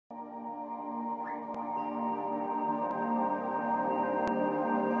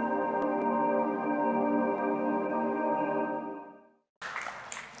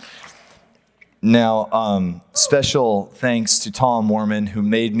Now, special thanks to Tom Mormon, who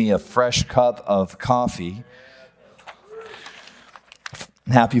made me a fresh cup of coffee.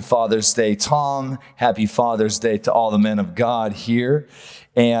 Happy Father's Day, Tom. Happy Father's Day to all the men of God here.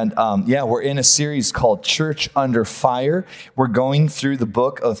 And we're in a series called Church Under Fire. We're going through the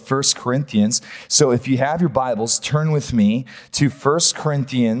book of 1 Corinthians. So if you have your Bibles, turn with me to 1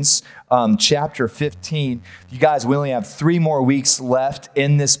 Corinthians chapter 15. You guys, we only have 3 more weeks left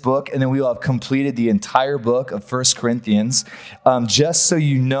in this book, and then we will have completed the entire book of 1 Corinthians. Just so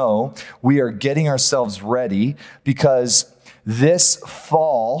you know, we are getting ourselves ready because this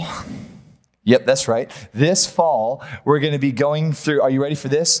fall... Yep, that's right. This fall, we're going to be going through, are you ready for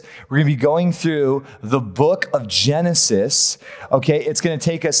this? We're going to be going through the book of Genesis. Okay, it's going to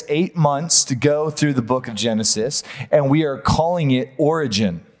take us 8 months to go through the book of Genesis, and we are calling it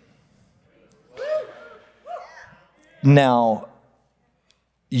Origin. Now,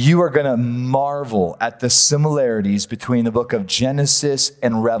 you are going to marvel at the similarities between the book of Genesis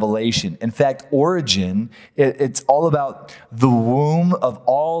and Revelation. In fact, Origin, it's all about the womb of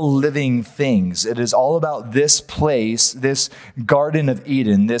all living things. It is all about this place, this Garden of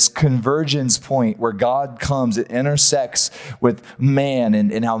Eden, this convergence point where God comes and intersects with man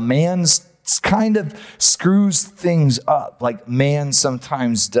and how man's kind of screws things up like man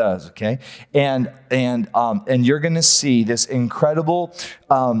sometimes does, okay? And you're going to see this incredible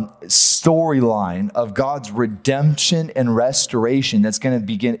storyline of God's redemption and restoration that's going to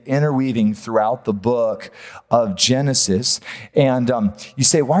begin interweaving throughout the book of Genesis. And you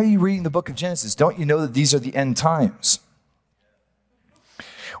say, why are you reading the book of Genesis? Don't you know that these are the end times?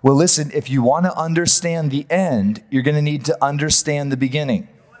 Well, listen, if you want to understand the end, you're going to need to understand the beginning.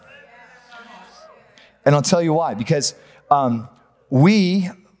 And I'll tell you why. Because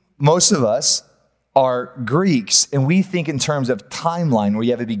most of us, are Greeks, and we think in terms of timeline, where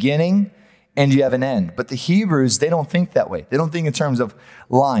you have a beginning and you have an end. But the Hebrews, they don't think that way. They don't think in terms of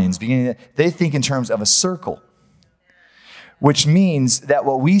lines. They think in terms of a circle, which means that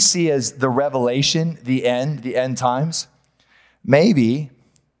what we see as the revelation, the end times, maybe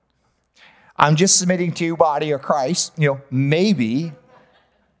I'm just submitting to you, body of Christ. Maybe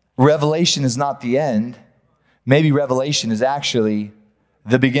Revelation is not the end. Maybe Revelation is actually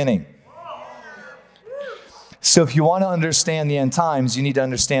the beginning. So if you want to understand the end times, you need to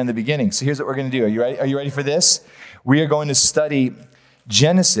understand the beginning. So here's what we're going to do. Are you ready? Are you ready for this? We are going to study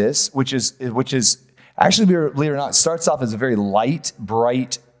Genesis, which is actually, believe it or not, starts off as a very light,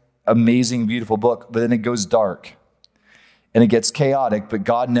 bright, amazing, beautiful book, but then it goes dark and it gets chaotic, but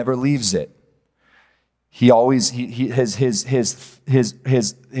God never leaves it. He always, his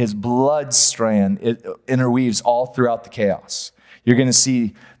blood strand, it interweaves all throughout the chaos. You're going to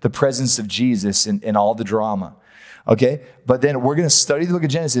see the presence of Jesus in all the drama. Okay? But then we're going to study the book of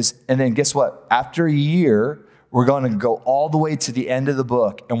Genesis, and then guess what? After a year, we're going to go all the way to the end of the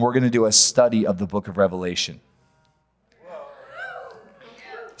book, and we're going to do a study of the book of Revelation.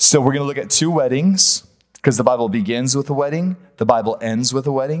 So we're going to look at 2 weddings, because the Bible begins with a wedding. The Bible ends with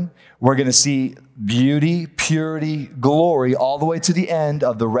a wedding. We're going to see beauty, purity, glory, all the way to the end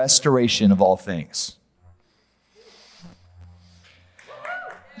of the restoration of all things.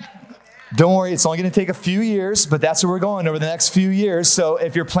 Don't worry, it's only going to take a few years, but that's where we're going over the next few years. So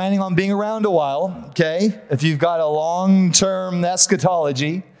if you're planning on being around a while, okay, if you've got a long-term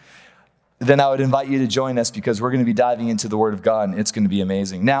eschatology, then I would invite you to join us, because we're going to be diving into the Word of God, and it's going to be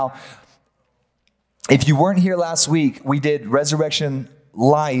amazing. Now, if you weren't here last week, we did Resurrection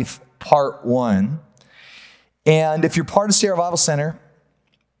Life Part 1. And if you're part of Sierra Bible Center,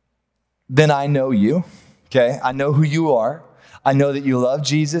 then I know you, okay? I know who you are. I know that you love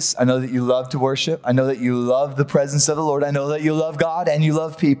Jesus. I know that you love to worship. I know that you love the presence of the Lord. I know that you love God and you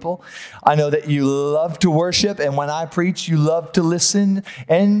love people. I know that you love to worship. And when I preach, you love to listen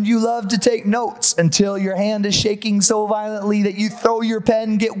and you love to take notes until your hand is shaking so violently that you throw your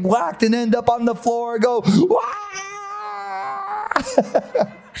pen, get whacked, and end up on the floor and go, wah!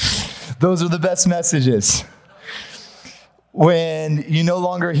 Those are the best messages. When you no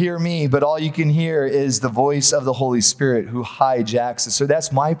longer hear me, but all you can hear is the voice of the Holy Spirit who hijacks it. So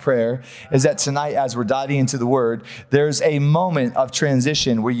that's my prayer, is that tonight, as we're diving into the Word, there's a moment of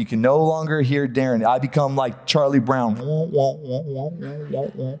transition where you can no longer hear Darren. I become like Charlie Brown.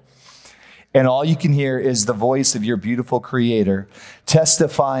 And all you can hear is the voice of your beautiful Creator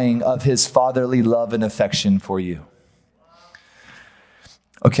testifying of His fatherly love and affection for you.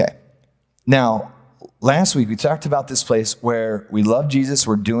 Okay. Now, last week we talked about this place where we love Jesus,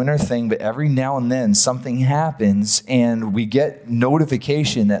 we're doing our thing, but every now and then something happens and we get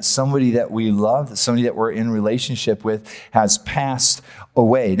notification that somebody that we love, somebody that we're in relationship with has passed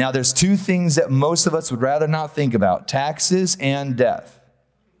away. Now, there's two things that most of us would rather not think about: taxes and death.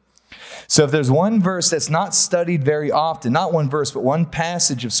 So if there's one verse that's not studied very often, not one verse, but one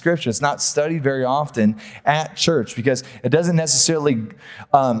passage of Scripture that's not studied very often at church, because it doesn't necessarily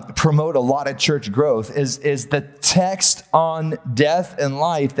promote a lot of church growth, is the text on death and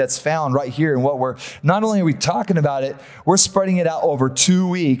life that's found right here. And what we're, not only are we talking about it, we're spreading it out over 2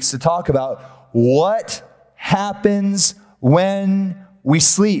 weeks to talk about what happens when we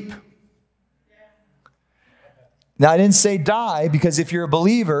sleep. Now, I didn't say die, because if you're a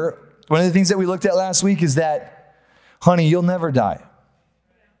believer, one of the things that we looked at last week is that, honey, you'll never die.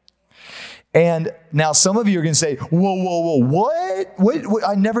 And now some of you are going to say, whoa, what?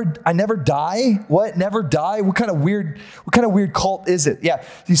 I never die? What? Never die? What kind of weird cult is it? Yeah.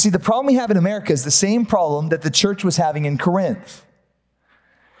 You see, the problem we have in America is the same problem that the church was having in Corinth.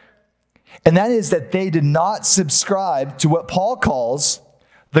 And that is that they did not subscribe to what Paul calls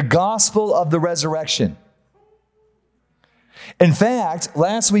the gospel of the resurrection. In fact,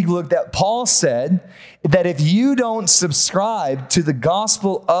 last week we looked at, Paul said that if you don't subscribe to the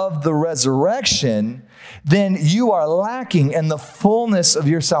gospel of the resurrection, then you are lacking in the fullness of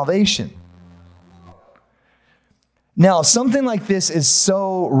your salvation. Now, if something like this is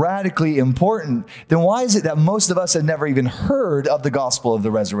so radically important, then why is it that most of us have never even heard of the gospel of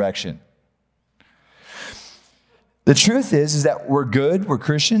the resurrection? The truth is that we're good, we're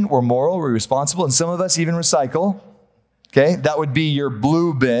Christian, we're moral, we're responsible, and some of us even recycle. Okay, that would be your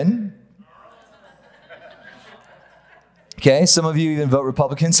blue bin. Okay, some of you even vote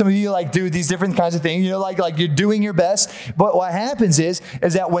Republican. Some of you do these different kinds of things. Like you're doing your best. But what happens is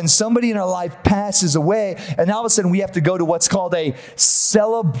that when somebody in our life passes away, and all of a sudden we have to go to what's called a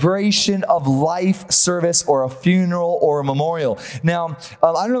celebration of life service, or a funeral, or a memorial. Now,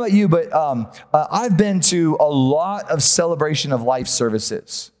 I don't know about you, but I've been to a lot of celebration of life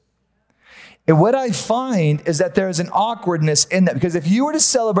services. And what I find is that there's an awkwardness in that. Because if you were to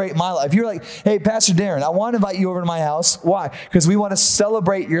celebrate my life, you're like, hey, Pastor Darren, I want to invite you over to my house. Why? Because we want to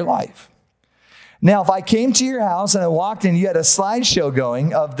celebrate your life. Now, if I came to your house and I walked in, you had a slideshow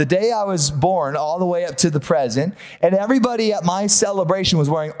going of the day I was born all the way up to the present, and everybody at my celebration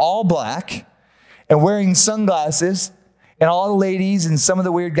was wearing all black and wearing sunglasses, and all the ladies and some of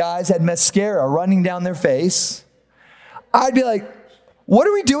the weird guys had mascara running down their face, I'd be like, what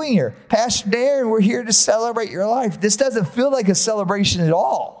are we doing here? Pastor Darren, we're here to celebrate your life. This doesn't feel like a celebration at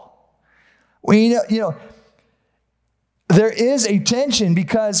all. There is a tension,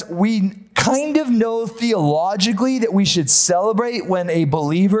 because we kind of know theologically that we should celebrate when a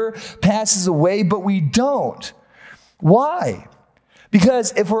believer passes away, but we don't. Why?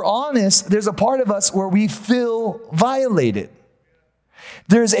 Because if we're honest, there's a part of us where we feel violated.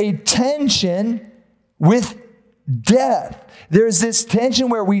 There's a tension with death. There's this tension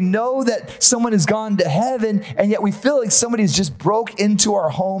where we know that someone has gone to heaven, and yet we feel like somebody's just broke into our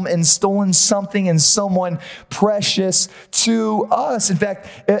home and stolen something and someone precious to us. In fact,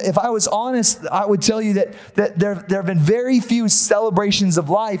 if I was honest, I would tell you that there have been very few celebrations of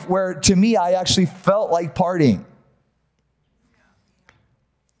life where, to me, I actually felt like partying.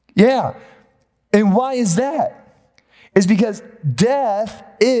 Yeah. And why is that? It's because death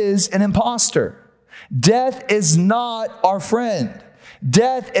is an imposter. Death is not our friend.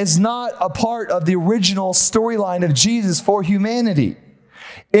 Death is not a part of the original storyline of Jesus for humanity.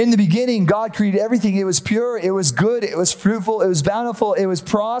 In the beginning, God created everything. It was pure, it was good, it was fruitful, it was bountiful, it was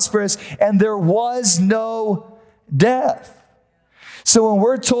prosperous, and there was no death. So when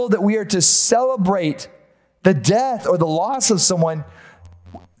we're told that we are to celebrate the death or the loss of someone,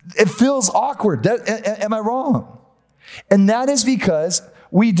 it feels awkward. Am I wrong? And that is because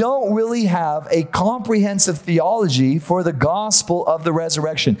we don't really have a comprehensive theology for the gospel of the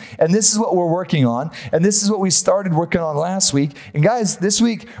resurrection. And this is what we're working on. And this is what we started working on last week. And guys, this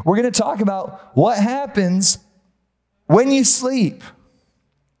week, we're going to talk about what happens when you sleep.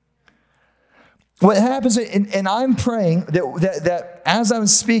 What happens, and I'm praying that as I'm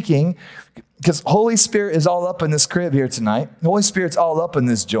speaking, because Holy Spirit is all up in this crib here tonight. The Holy Spirit's all up in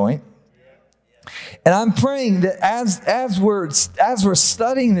this joint. And I'm praying that as we're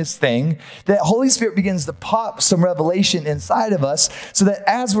studying this thing, that Holy Spirit begins to pop some revelation inside of us, so that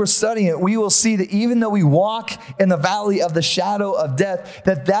as we're studying it, we will see that even though we walk in the valley of the shadow of death,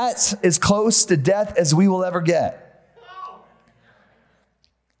 that that's as close to death as we will ever get.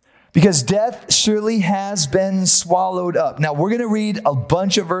 Because death surely has been swallowed up. Now, we're going to read a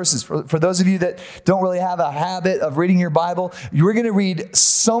bunch of verses. For those of you that don't really have a habit of reading your Bible, we're going to read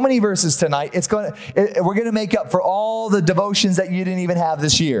so many verses tonight. We're going to make up for all the devotions that you didn't even have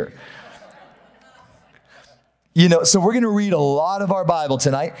this year. So we're going to read a lot of our Bible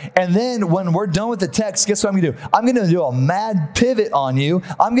tonight. And then when we're done with the text, guess what I'm going to do? I'm going to do a mad pivot on you.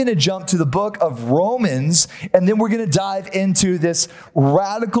 I'm going to jump to the book of Romans, and then we're going to dive into this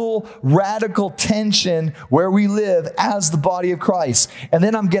radical tension where we live as the body of Christ. And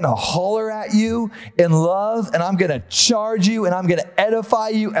then I'm going to holler at you in love, and I'm going to charge you, and I'm going to edify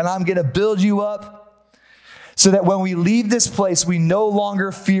you, and I'm going to build you up. So that when we leave this place, we no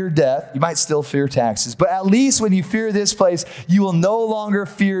longer fear death. You might still fear taxes, but at least when you fear this place, you will no longer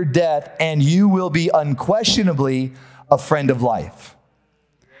fear death, and you will be unquestionably a friend of life.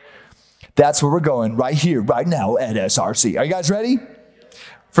 That's where we're going right here, right now at SRC. Are you guys ready?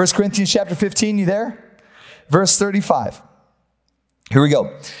 1 Corinthians chapter 15, you there? Verse 35. Here we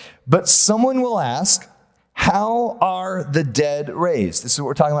go. But someone will ask, how are the dead raised? This is what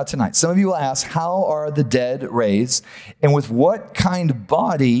we're talking about tonight. Some of you will ask, how are the dead raised? And with what kind of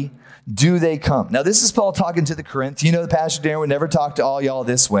body do they come? Now, this is Paul talking to the Corinthians. You know, Pastor Darren would never talk to all y'all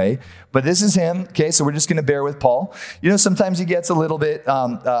this way, but this is him. Okay, so we're just going to bear with Paul. Sometimes he gets a little bit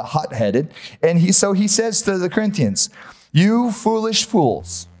hot-headed. And he says to the Corinthians, you foolish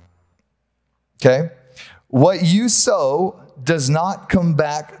fools. Okay, what you sow does not come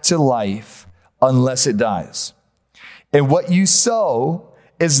back to life unless it dies. And what you sow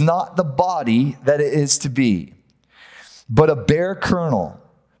is not the body that it is to be, but a bare kernel,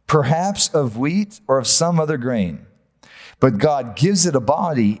 perhaps of wheat or of some other grain. But God gives it a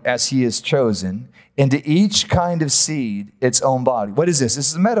body as he has chosen, and to each kind of seed its own body. What is this? This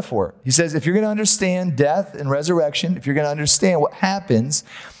is a metaphor. He says, if you're going to understand death and resurrection, if you're going to understand what happens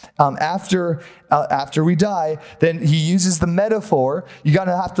after we die, then he uses the metaphor. You're going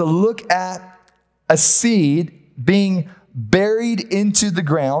to have to look at a seed being buried into the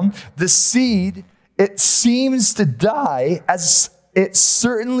ground. The seed, it seems to die as it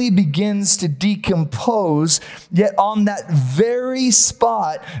certainly begins to decompose, yet on that very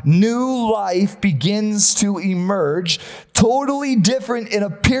spot, new life begins to emerge, totally different in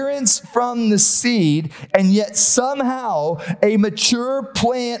appearance from the seed, and yet somehow a mature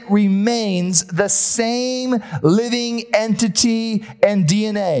plant remains the same living entity and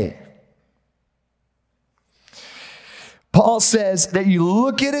DNA. Paul says that you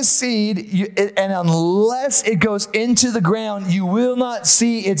look at a seed, and unless it goes into the ground, you will not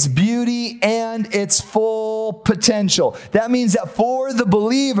see its beauty and its full potential. That means that for the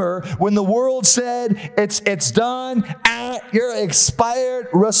believer, when the world said, it's done, you're expired,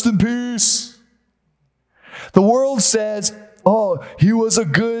 rest in peace. The world says, oh, he was a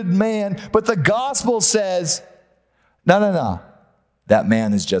good man. But the gospel says, no, that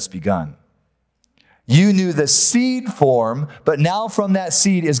man has just begun. You knew the seed form, but now from that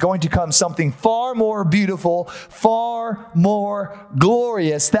seed is going to come something far more beautiful, far more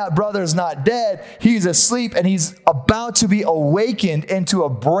glorious. That brother's not dead. He's asleep, and he's about to be awakened into a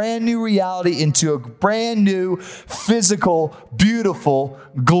brand new reality, into a brand new physical, beautiful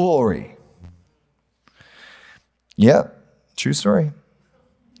glory. Yep, true story.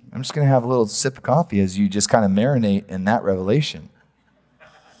 I'm just going to have a little sip of coffee as you just kind of marinate in that revelation.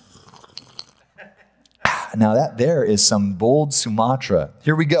 Now that there is some bold Sumatra.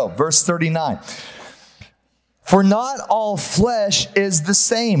 Here we go, verse 39. For not all flesh is the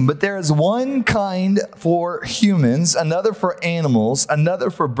same, but there is one kind for humans, another for animals, another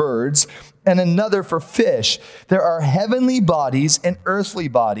for birds, and another for fish. There are heavenly bodies and earthly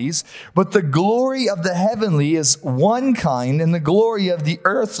bodies, but the glory of the heavenly is one kind, and the glory of the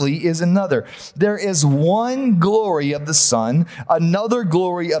earthly is another. There is one glory of the sun, another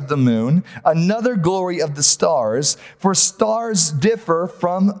glory of the moon, another glory of the stars, for stars differ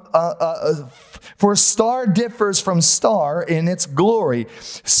from For star differs from star in its glory.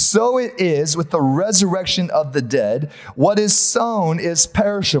 So it is with the resurrection of the dead. What is sown is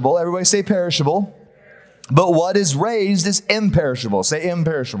perishable. Everybody say perishable. But what is raised is imperishable. Say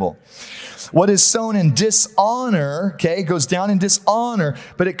imperishable. What is sown in dishonor, okay, goes down in dishonor,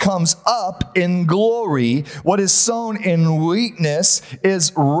 but it comes up in glory. What is sown in weakness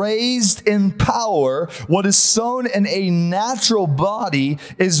is raised in power. What is sown in a natural body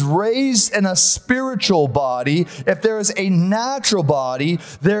is raised in a spiritual body. If there is a natural body,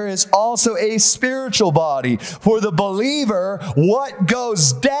 there is also a spiritual body. For the believer, what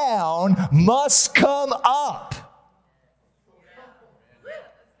goes down must come up.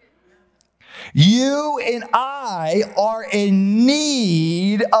 You and I are in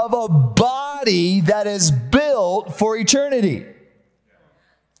need of a body that is built for eternity.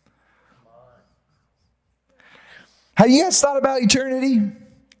 Have you guys thought about eternity?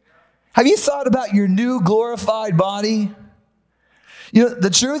 Have you thought about your new glorified body? You know, the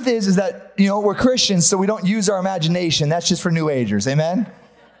truth is that, we're Christians, so we don't use our imagination. That's just for New Agers. Amen?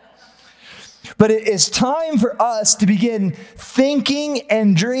 But it is time for us to begin thinking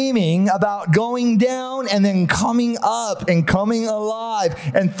and dreaming about going down and then coming up and coming alive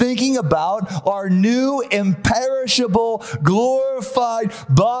and thinking about our new imperishable glorified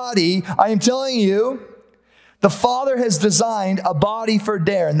body. I am telling you, the Father has designed a body for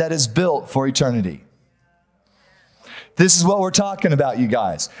Darren that is built for eternity. This is what we're talking about, you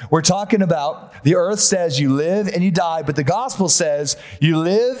guys. We're talking about the earth says you live and you die, but the gospel says you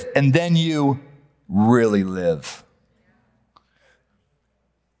live and then you really live.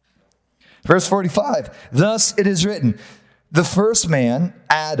 Verse 45, thus it is written, the first man,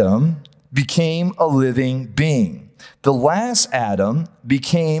 Adam, became a living being. The last Adam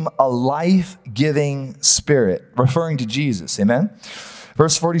became a life-giving spirit, referring to Jesus. Amen?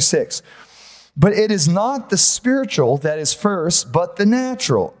 Verse 46, but it is not the spiritual that is first, but the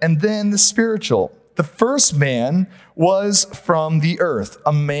natural, and then the spiritual. The first man was from the earth,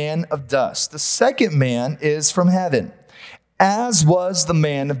 a man of dust. The second man is from heaven. As was the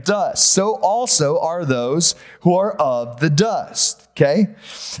man of dust, so also are those who are of the dust. Okay?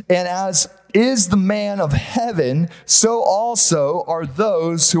 And as is the man of heaven, so also are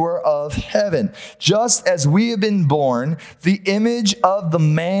those who are of heaven. Just as we have been born the image of the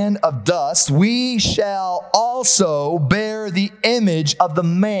man of dust, we shall also bear the image of the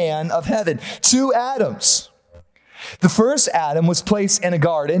man of heaven. Two Adams. The first Adam was placed in a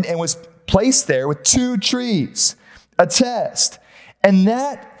garden and was placed there with two trees, a test. And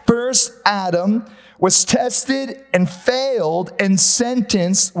that first Adam was tested and failed and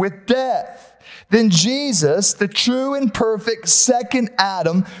sentenced with death. Then Jesus, the true and perfect second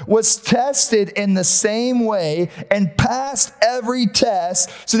Adam, was tested in the same way and passed every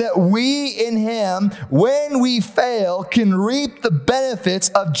test so that we in him, when we fail, can reap the benefits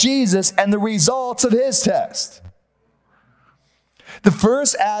of Jesus and the results of his test. The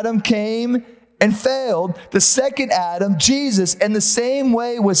first Adam came and failed. The second Adam, Jesus, in the same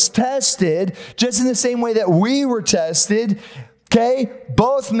way was tested, just in the same way that we were tested. Okay,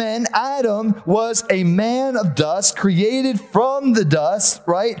 both men, Adam was a man of dust, created from the dust,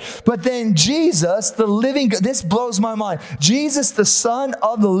 right? But then Jesus, the living God, this blows my mind. Jesus, the Son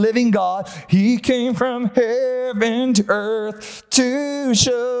of the living God, he came from heaven to earth to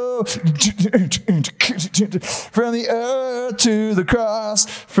show, from the earth to the cross,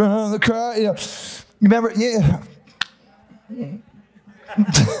 from the cross, you remember, yeah.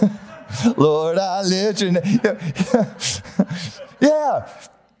 Lord, I lift your name. Yeah.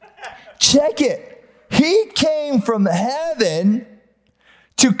 Check it. He came from heaven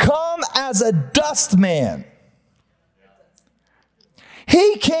to come as a dust man.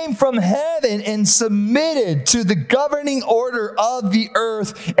 He came from heaven and submitted to the governing order of the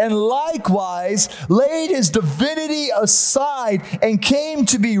earth, and likewise laid his divinity aside and came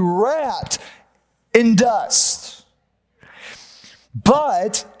to be wrapped in dust.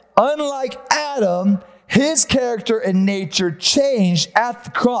 But unlike Adam, his character and nature changed at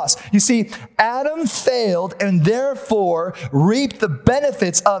the cross. You see, Adam failed and therefore reaped the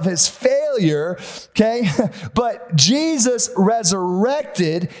benefits of his failure, okay? But Jesus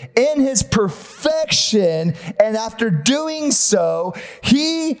resurrected in his perfection, and after doing so,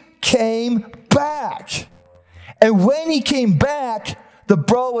 he came back. And when he came back, the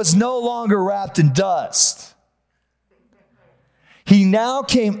bro was no longer wrapped in dust. He now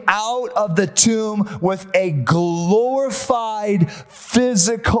came out of the tomb with a glorified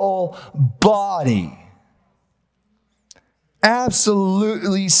physical body.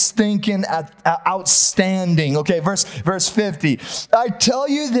 Absolutely stinking outstanding. Okay, verse 50. I tell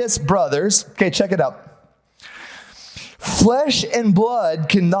you this, brothers. Okay, check it out. Flesh and blood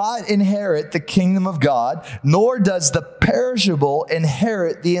cannot inherit the kingdom of God, nor does the perishable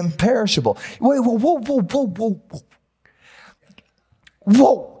inherit the imperishable. Wait, whoa.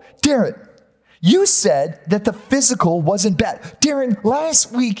 Whoa, Darren, you said that the physical wasn't bad. Darren,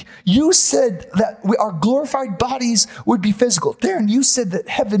 last week you said that our glorified bodies would be physical. Darren, you said that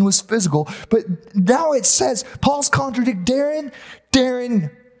heaven was physical, but now it says, Paul's contradicting Darren,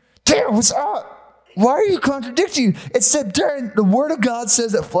 what's up? Why are you contradicting? It said, Darren, the word of God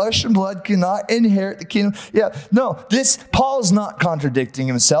says that flesh and blood cannot inherit the kingdom. Yeah, no, Paul's not contradicting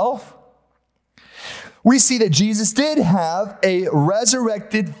himself. We see that Jesus did have a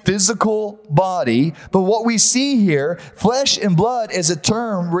resurrected physical body, but what we see here, flesh and blood, is a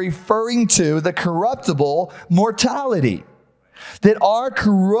term referring to the corruptible mortality. That our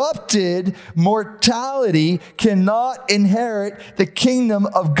corrupted mortality cannot inherit the kingdom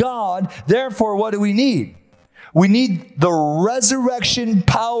of God. Therefore, what do we need? We need the resurrection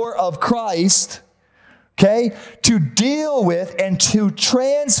power of Christ, okay, to deal with and to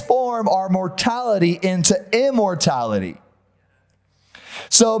transform our mortality into immortality.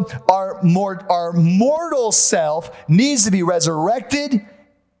 So our mortal self needs to be resurrected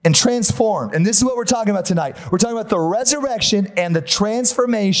and transformed. And this is what we're talking about tonight. We're talking about the resurrection and the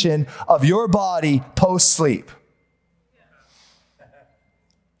transformation of your body post-sleep.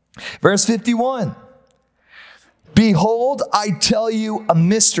 Verse 51. Behold, I tell you a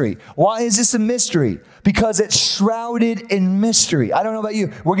mystery. Why is this a mystery? Because it's shrouded in mystery. I don't know about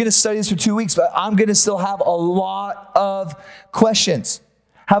you. We're going to study this for 2 weeks, but I'm going to still have a lot of questions.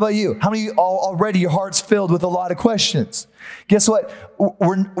 How about you? How many of you already your heart's filled with a lot of questions? Guess what?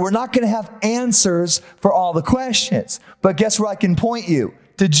 We're not going to have answers for all the questions. But guess where I can point you?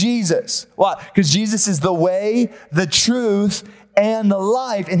 To Jesus. Why? Because Jesus is the way, the truth, and the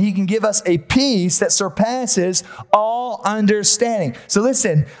life, and he can give us a peace that surpasses all understanding. So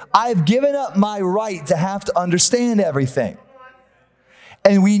listen, I've given up my right to have to understand everything.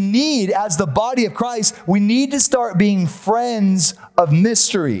 And we need, as the body of Christ, we need to start being friends of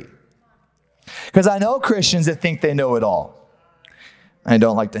mystery. Because I know Christians that think they know it all. I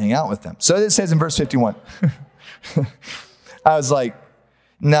don't like to hang out with them. So it says in verse 51. I was like,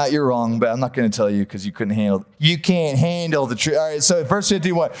 no, you're wrong, but I'm not going to tell you because you can't handle the truth. All right, so verse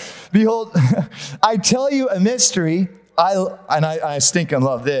 51. Behold, I tell you a mystery. I stink and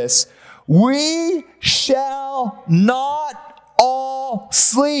love this. We shall not all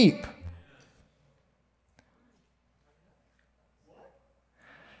sleep.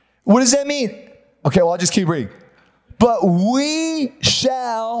 What does that mean? Okay, well, I'll just keep reading. But we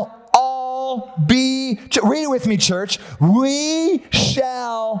shall all be, read it with me, church. We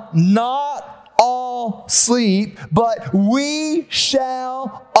shall not all sleep, but we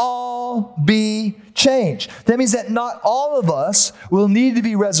shall all be changed. That means that not all of us will need to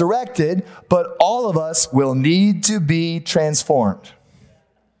be resurrected, but all of us will need to be transformed.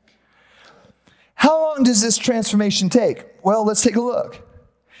 How long does this transformation take? Well, let's take a look.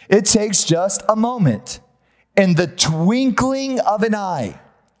 It takes just a moment. In the twinkling of an eye,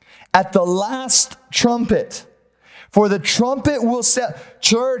 at the last trumpet. For the trumpet will sound.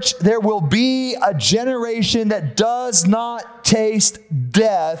 Church, there will be a generation that does not taste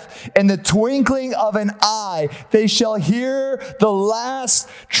death. In the twinkling of an eye, they shall hear the last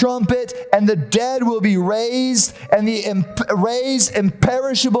trumpet, and the dead will be raised, and raised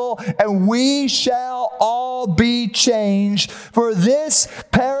imperishable, and we shall all be changed. For this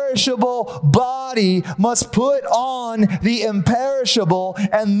perishable body must put on the imperishable,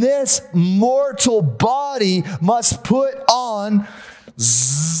 and this mortal body must put on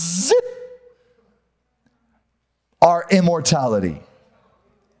our immortality.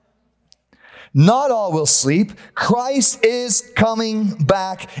 Not all will sleep. Christ is coming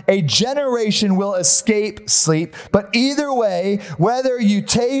back. A generation will escape sleep. But either way, whether you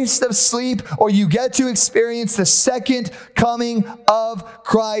taste of sleep or you get to experience the second coming of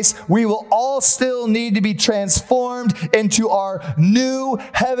Christ, we will all still need to be transformed into our new,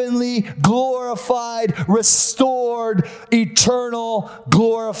 heavenly, glorified, restored, eternal,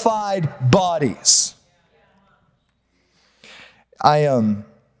 glorified bodies. I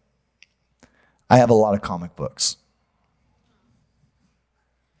have a lot of comic books.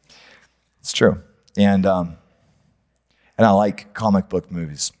 It's true. And I like comic book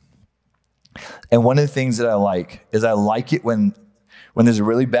movies. And one of the things that I like is I like it when there's a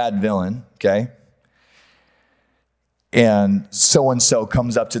really bad villain, okay? And so-and-so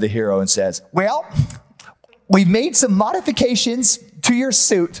comes up to the hero and says, well, we've made some modifications to your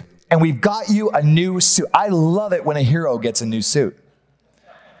suit, and we've got you a new suit. I love it when a hero gets a new suit.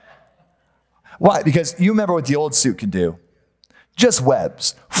 Why? Because you remember what the old suit could do. Just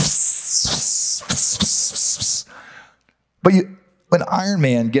webs. But when Iron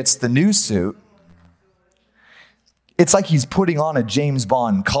Man gets the new suit, it's like he's putting on a James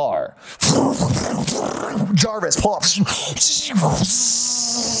Bond car. Jarvis, pull up.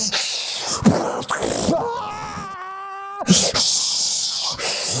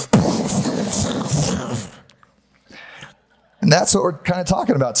 And that's what we're kind of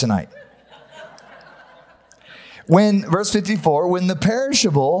talking about tonight. When, verse 54, when the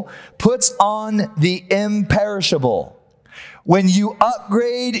perishable puts on the imperishable. When you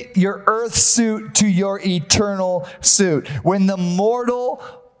upgrade your earth suit to your eternal suit. When the mortal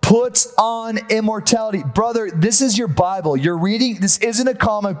puts on immortality. Brother, this is your Bible. You're reading. This isn't a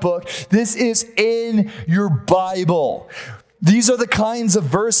comic book. This is in your Bible. These are the kinds of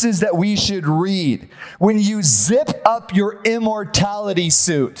verses that we should read. When you zip up your immortality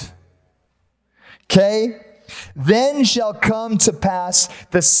suit, okay? Then shall come to pass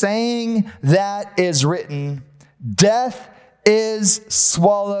the saying that is written, death is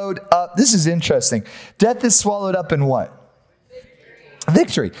swallowed up. This is interesting. Death is swallowed up in what?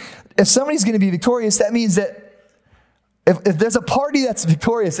 Victory. If somebody's going to be victorious, that means that if there's a party that's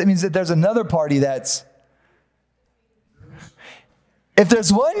victorious, it means that there's another party that's... If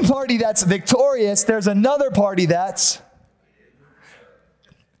there's one party that's victorious, there's another party that's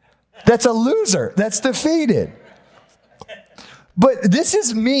a loser, that's defeated. But this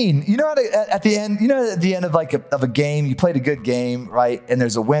is mean. You know how at the end of a game, you played a good game, right? And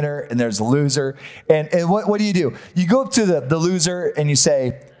there's a winner and there's a loser. And what do? You go up to the loser and you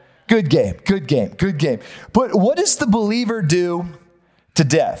say, good game, good game, good game. But what does the believer do to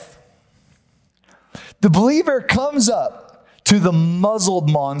death? The believer comes up to the muzzled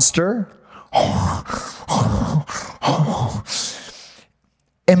monster,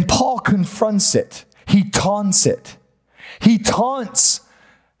 and Paul confronts it. He taunts it. He taunts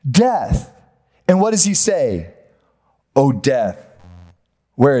death. And what does he say? Oh, death,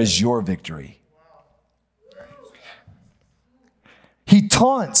 where is your victory? He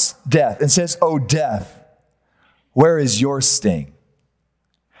taunts death and says, oh, death, where is your sting?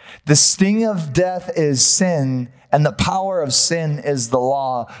 The sting of death is sin, and the power of sin is the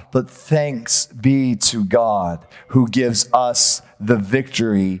law. But thanks be to God who gives us the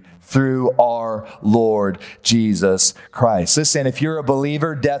victory through our Lord Jesus Christ. Listen, if you're a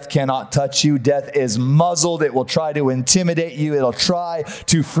believer, death cannot touch you. Death is muzzled. It will try to intimidate you. It'll try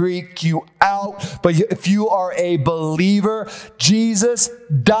to freak you out. But if you are a believer, Jesus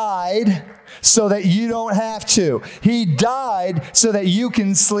died so that you don't have to. He died so that you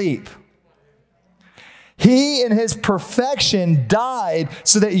can sleep. He in his perfection died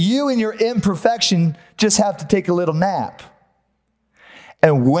so that you in your imperfection just have to take a little nap.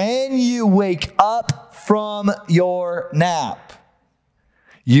 And when you wake up from your nap,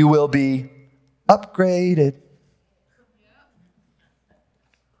 you will be upgraded.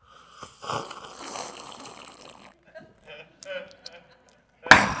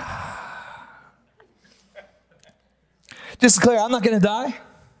 Just to clear, I'm not going to die.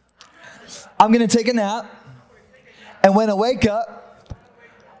 I'm going to take a nap. And when I wake up,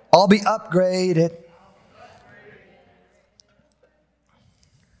 I'll be upgraded.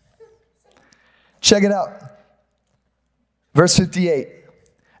 Check it out. Verse 58.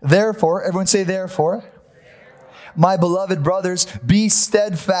 Therefore, everyone say therefore. My beloved brothers, be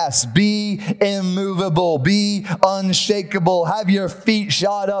steadfast, be immovable, be unshakable. Have your feet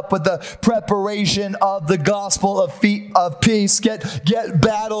shod up with the preparation of the gospel of peace. Get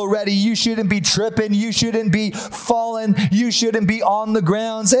battle ready. You shouldn't be tripping. You shouldn't be falling. You shouldn't be on the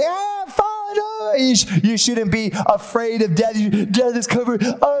ground. Say, I'm falling. You shouldn't be afraid of death. Death is covered.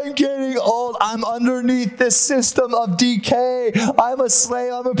 I'm getting old. I'm underneath this system of decay. I'm a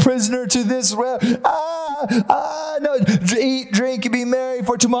slave. I'm a prisoner to this realm. No, eat, drink, and be merry,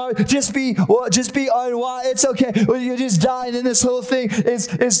 for tomorrow just be unwise. It's okay. You just die, and then this whole thing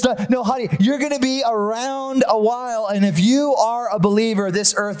is done. No, honey, you're going to be around a while, and if you are a believer,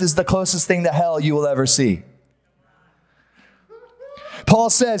 this earth is the closest thing to hell you will ever see.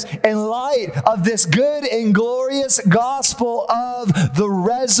 Paul says, in light of this good and glorious gospel of the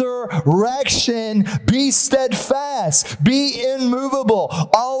resurrection, be steadfast, be immovable,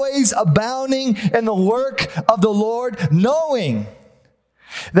 always abounding in the work of the Lord, knowing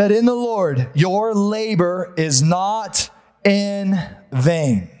that in the Lord your labor is not in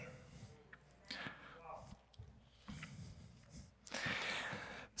vain.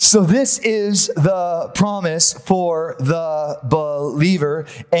 So this is the promise for the believer.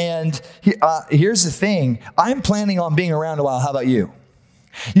 And here's the thing. I'm planning on being around a while. How about you?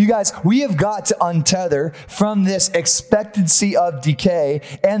 You guys, we have got to untether from this expectancy of decay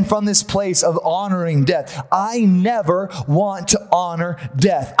and from this place of honoring death. I never want to honor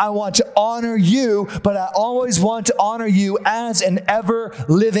death. I want to honor you, but I always want to honor you as an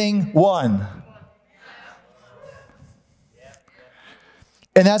ever-living one.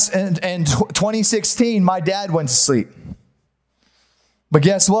 And that's in 2016, my dad went to sleep. But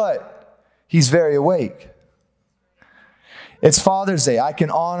guess what? He's very awake. It's Father's Day. I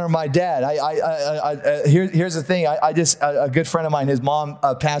can honor my dad. Here's the thing. A good friend of mine, his mom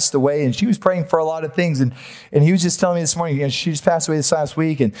passed away, and she was praying for a lot of things. And he was just telling me this morning, she just passed away this last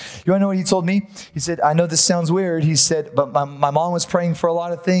week. And you want to know what he told me? He said, I know this sounds weird. He said, but my mom was praying for a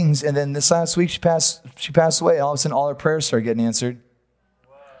lot of things. And then this last week, she passed away. And all of a sudden, all her prayers started getting answered.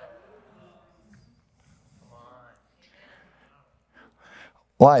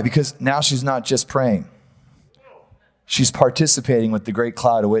 Why? Because now she's not just praying. She's participating with the great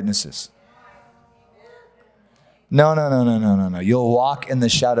cloud of witnesses. No. You'll walk in the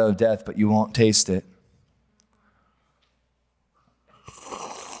shadow of death, but you won't taste it.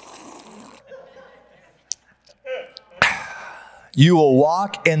 You will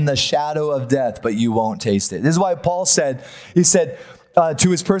walk in the shadow of death, but you won't taste it. This is why Paul said, he said to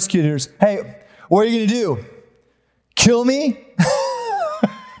his persecutors, hey, what are you going to do? Kill me?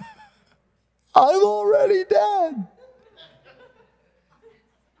 I'm already dead.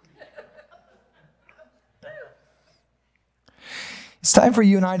 It's time for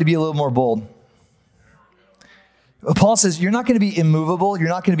you and I to be a little more bold. Paul says you're not going to be immovable. You're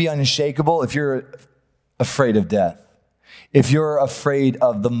not going to be unshakable if you're afraid of death. If you're afraid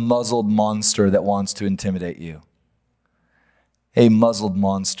of the muzzled monster that wants to intimidate you. Hey, muzzled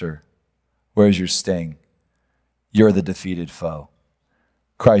monster, where's your sting? You're the defeated foe.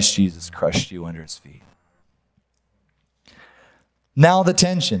 Christ Jesus crushed you under his feet. Now the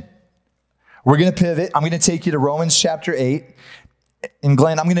tension. We're going to pivot. I'm going to take you to Romans chapter 8. And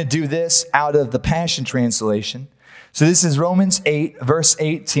Glenn, I'm going to do this out of the Passion Translation. So this is Romans 8, verse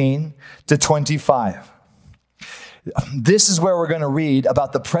 18 to 25. This is where we're going to read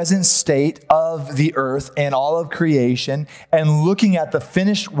about the present state of the earth and all of creation, and looking at the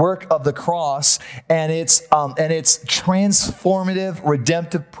finished work of the cross and its transformative,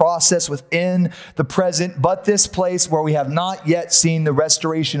 redemptive process within the present, but this place where we have not yet seen the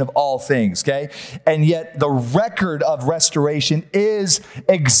restoration of all things, okay? And yet the record of restoration is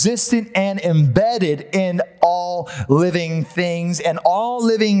existent and embedded in all living things, and all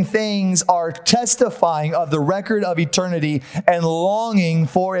living things are testifying of the record of eternity and longing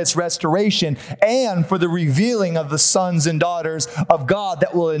for its restoration and for the revealing of the sons and daughters of God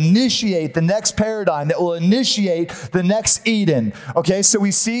that will initiate the next paradigm, that will initiate the next Eden. Okay, so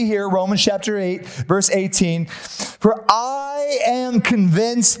we see here Romans chapter 8, verse 18, for I am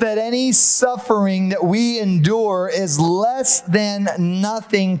convinced that any suffering that we endure is less than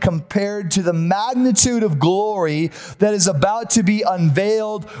nothing compared to the magnitude of glory that is about to be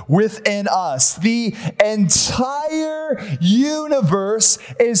unveiled within us. The entire universe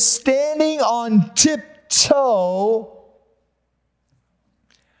is standing on tiptoe.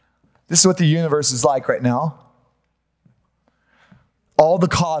 This is what the universe is like right now. All the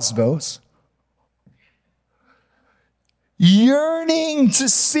cosmos yearning to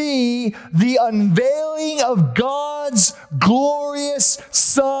see the unveiling of God's glorious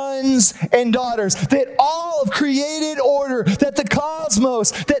sons and daughters. That all of created order, that the cosmos,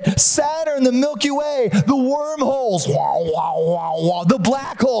 that Saturn, the Milky Way, the wormholes, the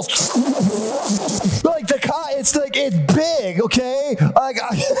black holes, it's big, okay?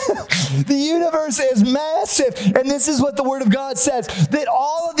 The universe is massive, and this is what the Word of God says, that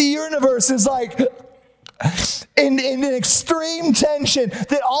all of the universe is like in extreme tension,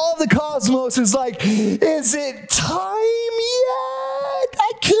 that all of the cosmos is like, is it time yet?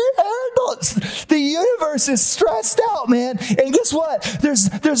 I can't handle it. The universe is stressed out, man. And guess what?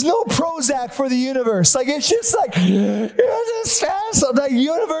 There's no Prozac for the universe. Like, it's just like, it's stress. The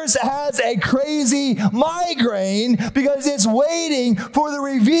universe has a crazy migraine because it's waiting for the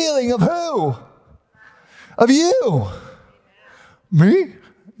revealing of who? Of you. Me.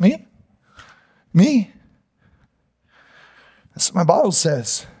 That's what my Bible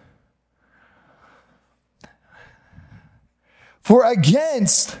says. For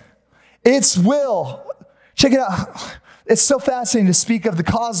against its will, check it out. It's so fascinating to speak of the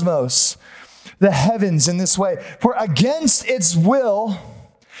cosmos, the heavens in this way. For against its will,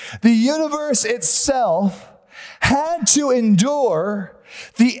 the universe itself had to endure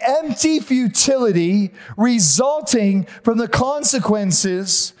the empty futility resulting from the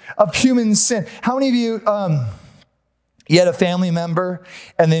consequences of human sin. How many of you, you had a family member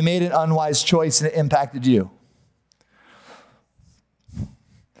and they made an unwise choice and it impacted you?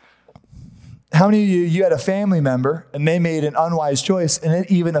 How many of you had a family member and they made an unwise choice and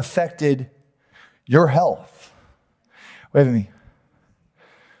it even affected your health? Wait a minute.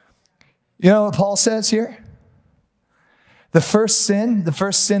 You know what Paul says here? The first sin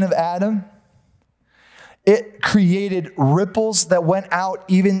of Adam, It created ripples that went out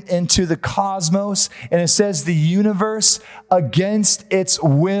even into the cosmos. And it says the universe, against its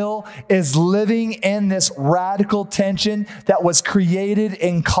will, is living in this radical tension that was created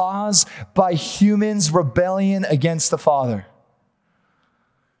and caused by humans' rebellion against the Father.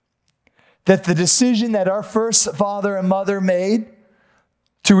 That the decision that our first father and mother made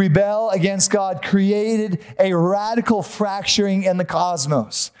to rebel against God created a radical fracturing in the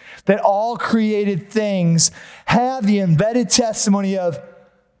cosmos. That all created things have the embedded testimony of,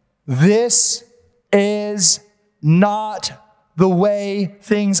 this is not the way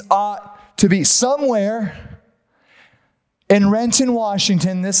things ought to be. Somewhere in Renton,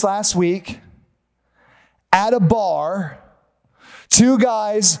 Washington this last week, at a bar, two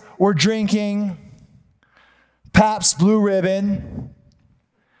guys were drinking Pabst Blue Ribbon.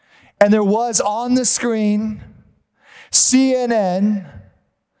 And there was on the screen CNN,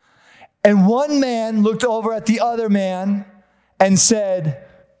 and one man looked over at the other man and said,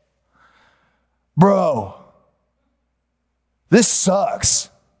 "Bro, this sucks."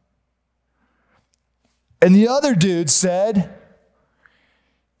 And the other dude said,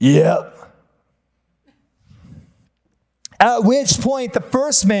 "Yep." At which point the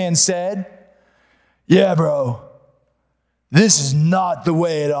first man said, "Yeah, bro, this is not the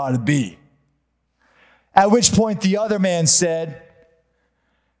way it ought to be." At which point the other man said,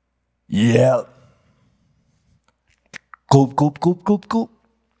 "Yep." Gulp, gulp, gulp, gulp, gulp.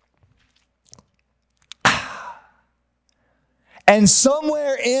 And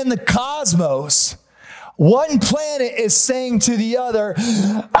somewhere in the cosmos, one planet is saying to the other,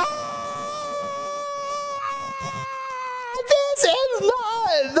 this is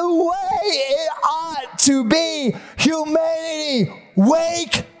not the way it ought to be. Humanity,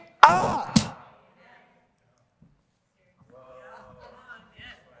 wake up.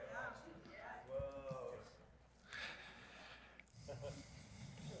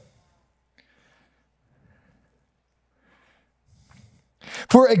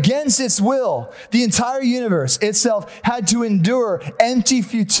 For against its will, the entire universe itself had to endure empty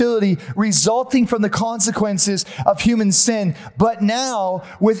futility resulting from the consequences of human sin. But now,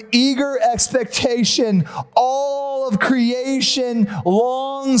 with eager expectation, all of creation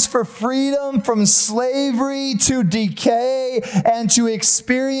longs for freedom from slavery to decay and to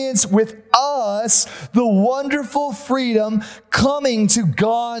experience with us the wonderful freedom coming to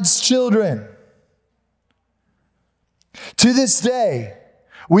God's children. To this day,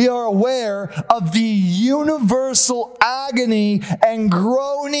 we are aware of the universal agony and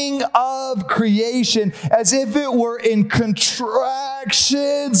groaning of creation as if it were in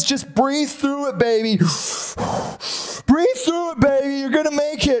contractions. Just breathe through it, baby. Breathe through it, baby. You're going to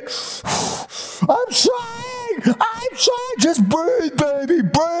make it. I'm trying. Just breathe, baby.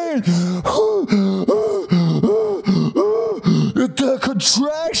 Breathe. The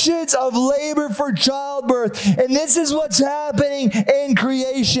contractions of labor for childbirth. And this is what's happening in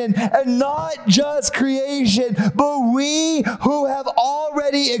creation. And not just creation, but we who have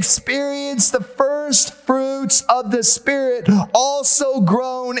already experienced the first fruits of the Spirit also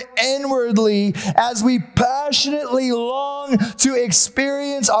groan inwardly as we passionately long to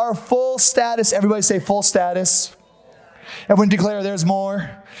experience our full status. Everybody say full status. Everyone declare there's more.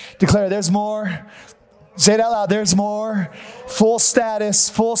 Declare there's more. Say it out loud. There's more. Full status,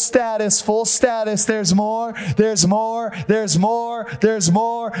 full status, full status. There's more. There's more. There's more. There's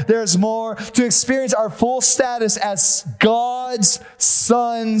more. There's more. To experience our full status as God's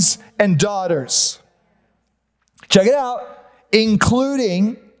sons and daughters. Check it out.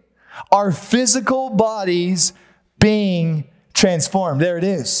 Including our physical bodies being transformed. There it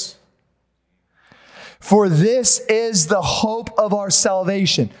is. For this is the hope of our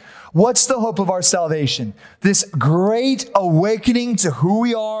salvation. What's the hope of our salvation? This great awakening to who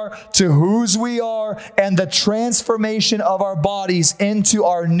we are, to whose we are, and the transformation of our bodies into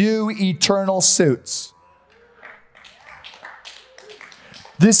our new eternal suits.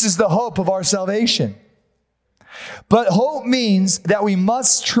 This is the hope of our salvation. But hope means that we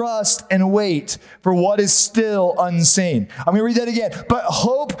must trust and wait for what is still unseen. I'm going to read that again. But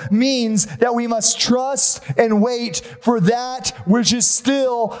hope means that we must trust and wait for that which is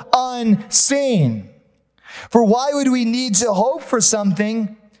still unseen. For why would we need to hope for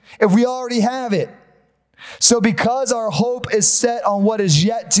something if we already have it? So because our hope is set on what is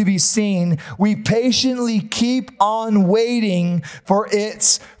yet to be seen, we patiently keep on waiting for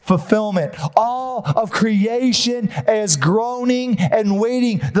its fulfillment. All of creation is groaning and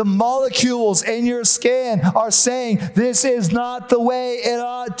waiting. The molecules in your skin are saying, this is not the way it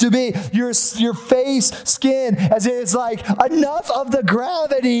ought to be. Your face skin, as it's like, enough of the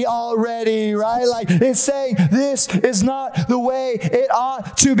gravity already, right? Like it's saying, this is not the way it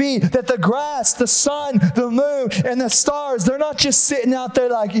ought to be. That the grass, the sun, the moon, and the stars, they're not just sitting out there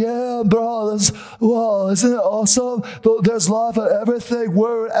like, yeah, bro, whoa, isn't it awesome? There's life of everything,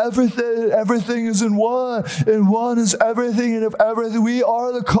 where everything is in one, and one is everything, and if everything, we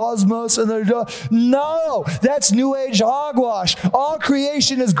are the cosmos, and no, that's New Age hogwash. All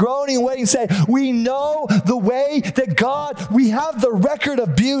creation is groaning and waiting, saying, we know the way that God, we have the record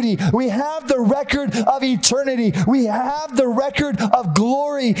of beauty, we have the record of eternity, we have the record of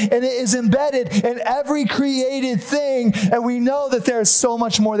glory, and it is embedded in every created thing, and we know that there is so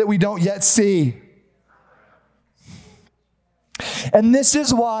much more that we don't yet see. And this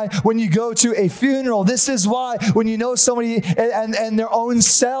is why when you go to a funeral, this is why when you know somebody and their own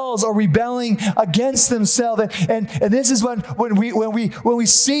cells are rebelling against themselves, and this is when we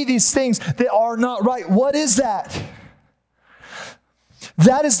see these things that are not right. What is that?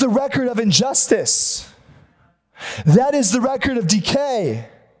 That is the record of injustice. That is the record of decay.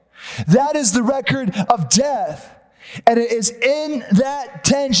 That is the record of death. And it is in that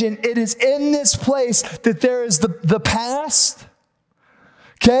tension, it is in this place that there is the past,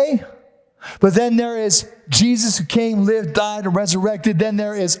 okay? But then there is Jesus who came, lived, died, and resurrected. Then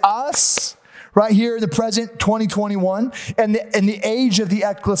there is us, right here in the present 2021, and the age of the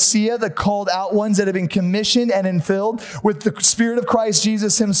ecclesia, the called out ones that have been commissioned and infilled with the Spirit of Christ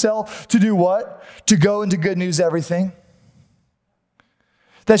Jesus himself to do what? To go into good news everything.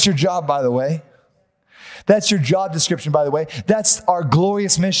 That's your job, by the way. That's your job description, by the way. That's our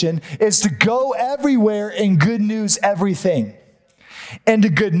glorious mission, is to go everywhere and good news everything. And to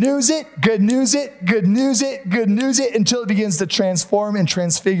good news it, good news it, good news it, good news it, until it begins to transform and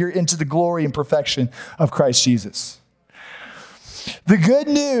transfigure into the glory and perfection of Christ Jesus. The good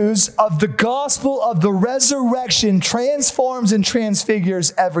news of the gospel of the resurrection transforms and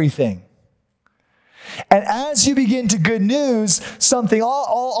transfigures everything. And as you begin to good news something,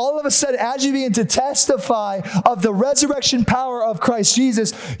 all of a sudden, as you begin to testify of the resurrection power of Christ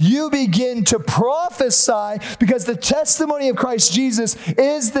Jesus, you begin to prophesy, because the testimony of Christ Jesus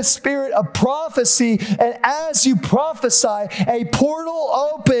is the spirit of prophecy. And as you prophesy, a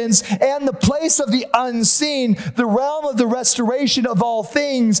portal opens, and the place of the unseen, the realm of the restoration of all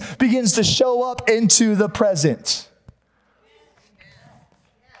things, begins to show up into the present.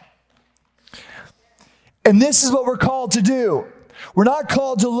 And this is what we're called to do. We're not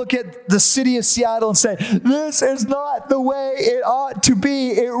called to look at the city of Seattle and say, this is not the way it ought to be.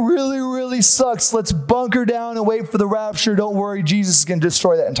 It really, really sucks. Let's bunker down and wait for the rapture. Don't worry, Jesus is going to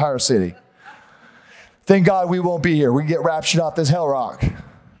destroy that entire city. Thank God we won't be here. We can get raptured off this hell rock.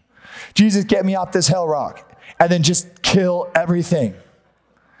 Jesus, get me off this hell rock. And then just kill everything.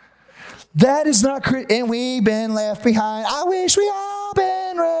 That is not correct. And we've been left behind. I wish we all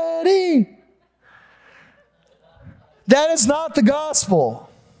been ready. That is not the gospel.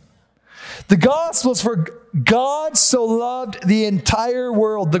 The gospel is for God so loved the entire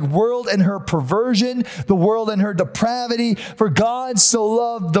world, the world and her perversion, the world and her depravity. For God so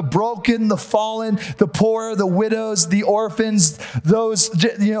loved the broken, the fallen, the poor, the widows, the orphans, those,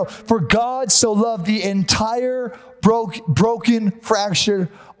 for God so loved the entire broken, fractured,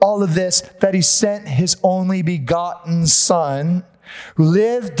 all of this, that he sent his only begotten Son, who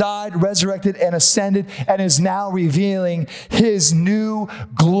lived, died, resurrected, and ascended, and is now revealing his new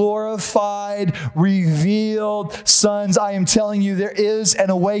glorified, revealed sons. I am telling you, there is an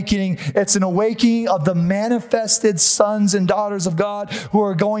awakening. It's an awakening of the manifested sons and daughters of God who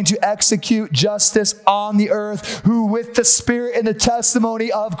are going to execute justice on the earth, who with the Spirit and the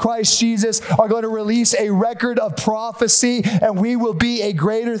testimony of Christ Jesus are going to release a record of prophecy, and we will be a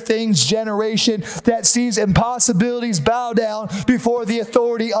greater things generation that sees impossibilities bow down before the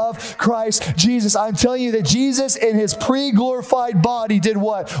authority of Christ Jesus. I'm telling you that Jesus in his pre-glorified body did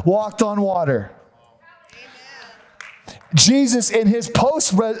what? Walked on water. Jesus in his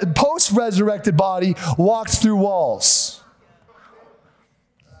post-resurrected body walked through walls.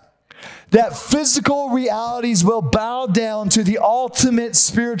 That physical realities will bow down to the ultimate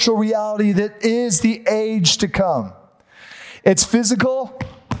spiritual reality that is the age to come. It's physical,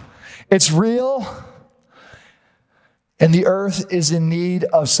 it's real, and the earth is in need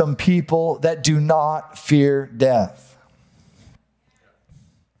of some people that do not fear death.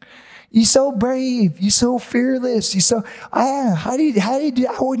 You're so brave. You're so fearless. You're so, how do you do?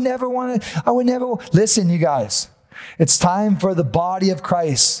 I would never. Listen, you guys. It's time for the body of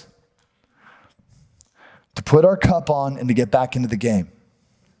Christ to put our cup on and to get back into the game.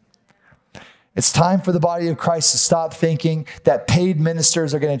 It's time for the body of Christ to stop thinking that paid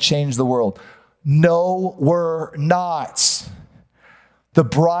ministers are going to change the world. No, we're not. The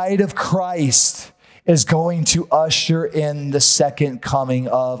bride of Christ is going to usher in the second coming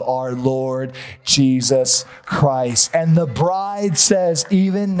of our Lord Jesus Christ. And the bride says,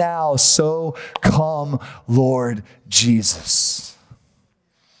 even now, so come, Lord Jesus.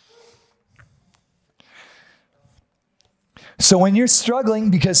 So when you're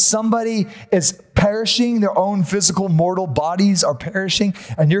struggling because somebody is perishing, their own physical mortal bodies are perishing,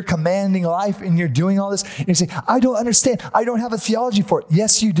 and you're commanding life and you're doing all this, and you say, I don't understand. I don't have a theology for it.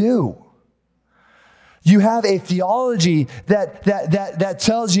 Yes, you do. You have a theology that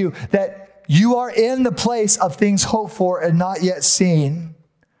tells you that you are in the place of things hoped for and not yet seen.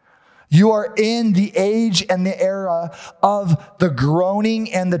 You are in the age and the era of the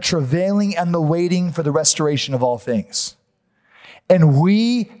groaning and the travailing and the waiting for the restoration of all things. And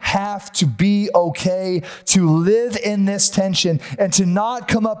we have to be okay to live in this tension and to not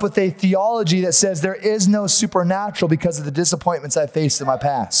come up with a theology that says there is no supernatural because of the disappointments I faced in my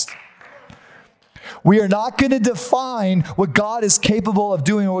past. We are not going to define what God is capable of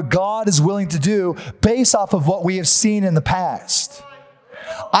doing or what God is willing to do based off of what we have seen in the past.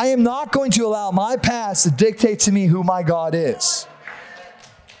 I am not going to allow my past to dictate to me who my God is.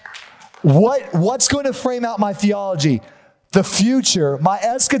 What's going to frame out my theology? The future, my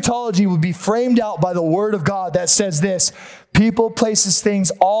eschatology will be framed out by the word of God that says this: people, places,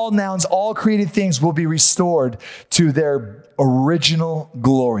 things, all nouns, all created things will be restored to their original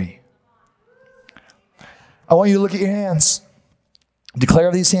glory. I want you to look at your hands.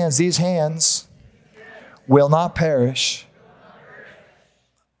 Declare these hands will not perish.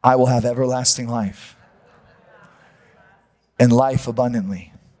 I will have everlasting life and life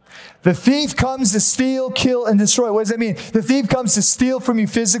abundantly. The thief comes to steal, kill, and destroy. What does that mean? The thief comes to steal from you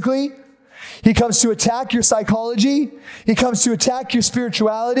physically. He comes to attack your psychology. He comes to attack your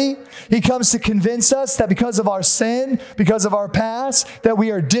spirituality. He comes to convince us that because of our sin, because of our past, that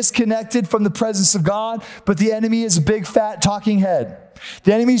we are disconnected from the presence of God. But the enemy is a big, fat, talking head.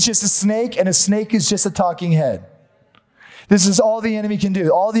 The enemy is just a snake, and a snake is just a talking head. This is all the enemy can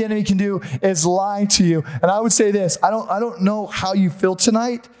do. All the enemy can do is lie to you. And I would say this: I don't know how you feel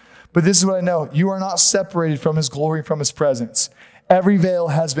tonight, but this is what I know. You are not separated from his glory, from his presence. Every veil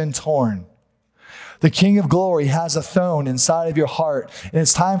has been torn. The King of Glory has a throne inside of your heart. And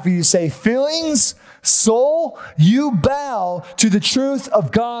it's time for you to say, feelings, soul, you bow to the truth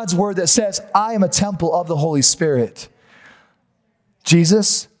of God's word that says, I am a temple of the Holy Spirit.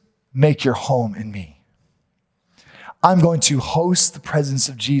 Jesus, make your home in me. I'm going to host the presence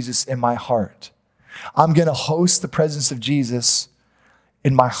of Jesus in my heart. I'm going to host the presence of Jesus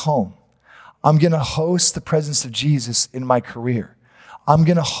in my home. I'm going to host the presence of Jesus in my career. I'm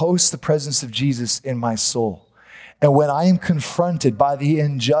going to host the presence of Jesus in my soul. And when I am confronted by the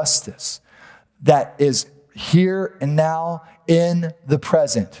injustice that is here and now in the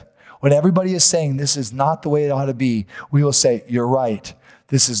present, when everybody is saying this is not the way it ought to be, we will say, you're right.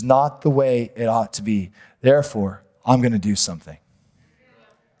 This is not the way it ought to be. Therefore, I'm going to do something.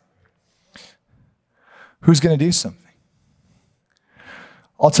 Who's going to do something?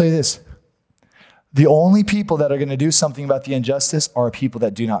 I'll tell you this. The only people that are going to do something about the injustice are people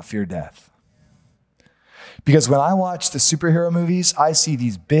that do not fear death. Because when I watch the superhero movies, I see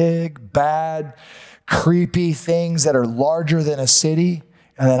these big, bad, creepy things that are larger than a city,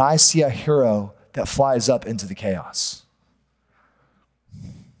 and then I see a hero that flies up into the chaos.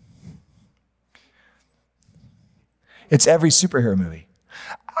 It's every superhero movie.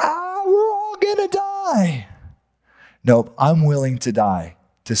 We're all going to die. Nope, I'm willing to die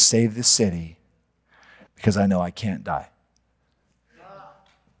to save the city because I know I can't die.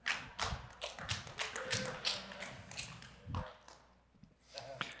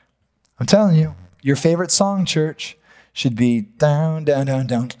 I'm telling you, your favorite song, church, should be down, down, down,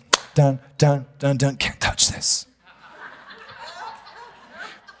 down, down, down, down, down. Can't touch this.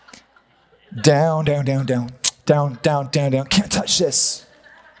 Down, down, down, down, down, down, down, down. Can't touch this.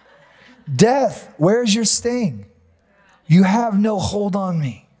 Death, where's your sting? You have no hold on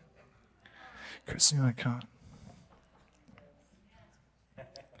me. Christine, I can't.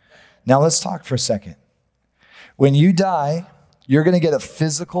 Now let's talk for a second. When you die, you're going to get a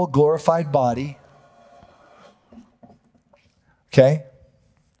physical, glorified body. Okay?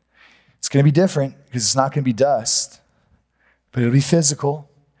 It's going to be different because it's not going to be dust, but it'll be physical.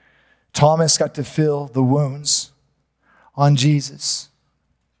 Thomas got to feel the wounds on Jesus.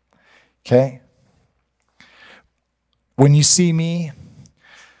 Okay? When you see me,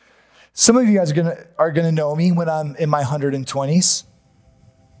 some of you guys are gonna know me when I'm in my 120s.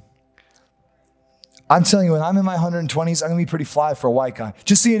 I'm telling you, when I'm in my 120s, I'm gonna be pretty fly for a white guy.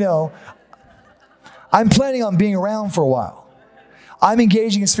 Just so you know, I'm planning on being around for a while. I'm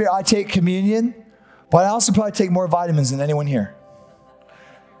engaging in spirit. I take communion, but I also probably take more vitamins than anyone here.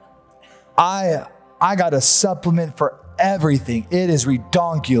 I got a supplement for everything. It is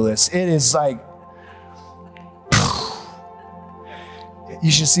redonkulous. It is like, you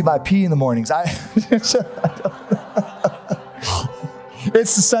should see my pee in the mornings. It's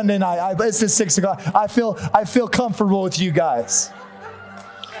the Sunday night. It's at 6 o'clock. I feel comfortable with you guys.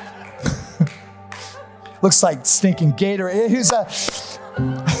 Looks like stinking Gatorade. Who's that?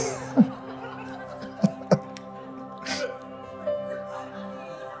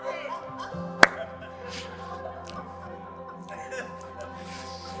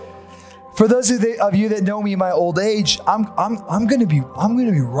 For those of you that know me in my old age, I'm gonna be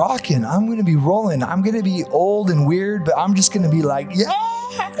rocking. I'm gonna be rolling. I'm gonna be old and weird, but I'm just gonna be like, yeah.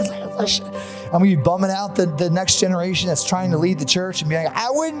 I'm gonna be bumming out the next generation that's trying to lead the church and be like,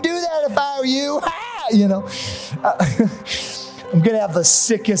 I wouldn't do that if I were you. You know, I'm gonna have the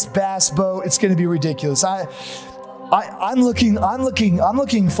sickest bass boat. It's gonna be ridiculous. I'm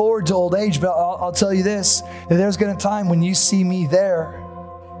looking forward to old age, but I'll tell you this: that there's gonna be a time when you see me there.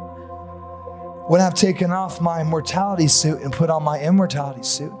 When I've taken off my mortality suit and put on my immortality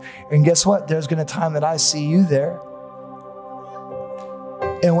suit. And guess what? There's going to be a time that I see you there.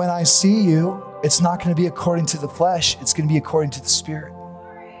 And when I see you, it's not going to be according to the flesh. It's going to be according to the Spirit.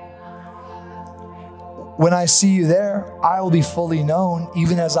 When I see you there, I will be fully known,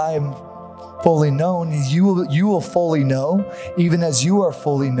 even as I am fully known. You will fully know, even as you are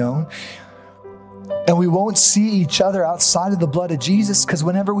fully known. And we won't see each other outside of the blood of Jesus, because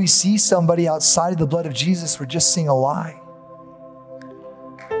whenever we see somebody outside of the blood of Jesus, we're just seeing a lie.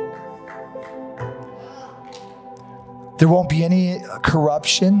 There won't be any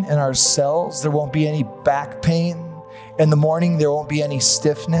corruption in our cells. There won't be any back pain. In the morning, there won't be any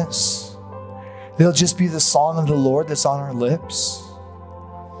stiffness. There'll just be the song of the Lord that's on our lips.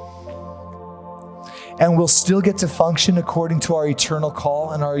 And we'll still get to function according to our eternal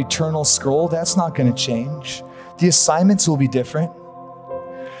call and our eternal scroll. That's not going to change. The assignments will be different.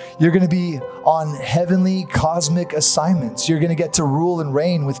 You're going to be on heavenly, cosmic assignments. You're going to get to rule and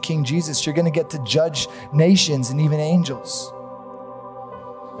reign with King Jesus. You're going to get to judge nations and even angels.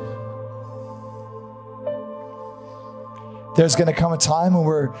 There's going to come a time when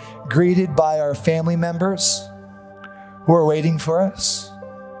we're greeted by our family members who are waiting for us,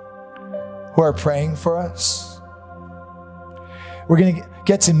 who are praying for us. We're going to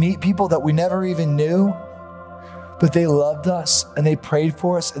get to meet people that we never even knew, but they loved us and they prayed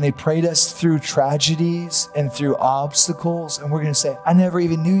for us and they prayed us through tragedies and through obstacles. And we're going to say, I never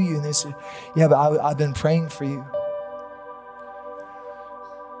even knew you. And they said, yeah, but I've been praying for you.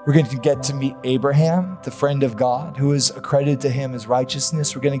 We're going to get to meet Abraham, the friend of God, who is accredited to him as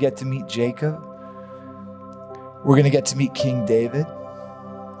righteousness. We're going to get to meet Jacob. We're going to get to meet King David.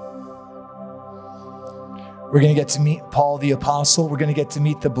 We're going to get to meet Paul the Apostle. We're going to get to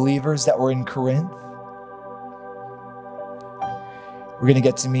meet the believers that were in Corinth. We're going to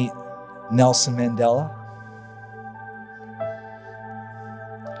get to meet Nelson Mandela.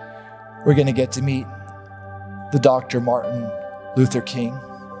 We're going to get to meet the Dr. Martin Luther King.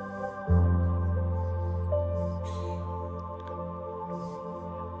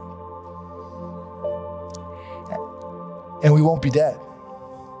 And we won't be dead.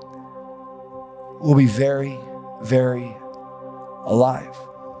 We'll be very, very alive.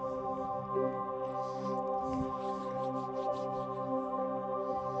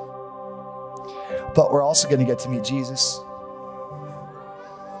 But we're also going to get to meet Jesus.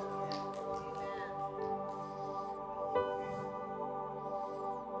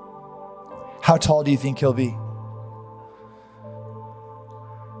 How tall do you think he'll be?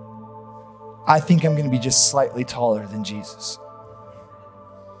 I think I'm going to be just slightly taller than Jesus.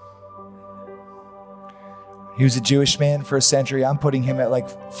 He was a Jewish man for a century. I'm putting him at like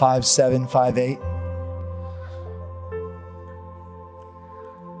 5'7", 5'8".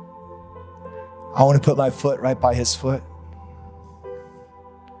 I want to put my foot right by his foot.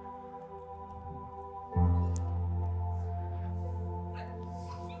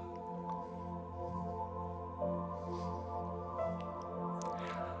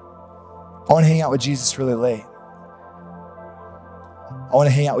 I want to hang out with Jesus really late. I want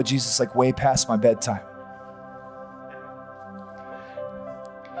to hang out with Jesus like way past my bedtime.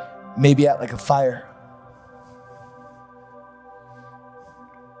 Maybe at like a fire.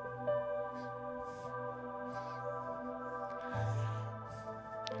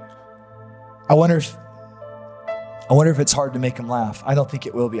 I wonder if it's hard to make him laugh. I don't think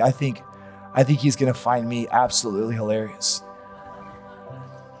it will be. I think he's going to find me absolutely hilarious.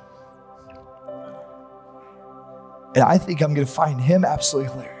 And I think I'm going to find him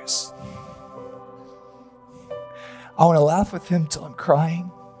absolutely hilarious. I want to laugh with him till I'm crying.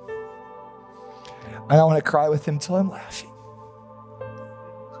 And I want to cry with him till I'm laughing.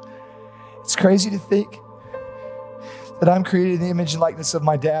 It's crazy to think that I'm created in the image and likeness of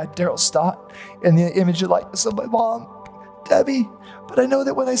my dad, Darren Stott, and the image and likeness of my mom, Debbie. But I know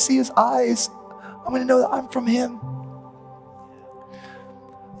that when I see his eyes, I'm going to know that I'm from him.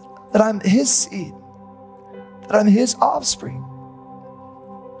 That I'm his seed. That I'm his offspring.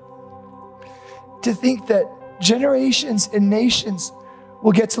 To think that generations and nations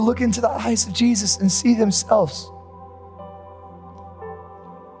will get to look into the eyes of Jesus and see themselves.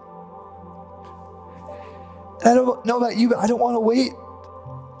 And I don't know about you, but I don't want to wait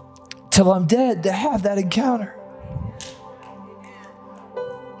till I'm dead to have that encounter.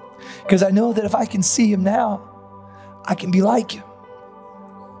 Because I know that if I can see him now, I can be like him.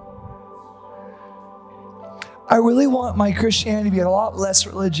 I really want my Christianity to be a lot less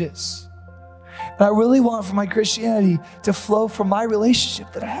religious. And I really want for my Christianity to flow from my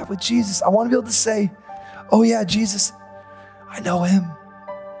relationship that I have with Jesus. I want to be able to say, oh yeah, Jesus, I know him.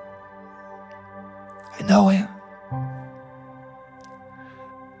 I know him.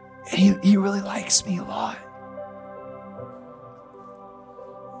 And he really likes me a lot.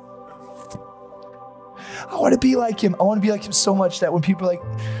 I want to be like him. I want to be like him so much that when people are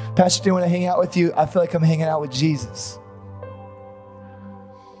like, Pastor Darren, when I hang out with you, I feel like I'm hanging out with Jesus.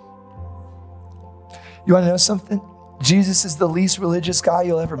 You want to know something? Jesus is the least religious guy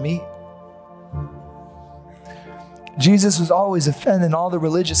you'll ever meet. Jesus was always offending all the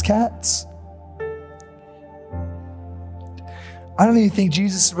religious cats. I don't even think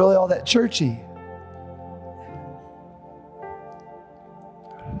Jesus is really all that churchy.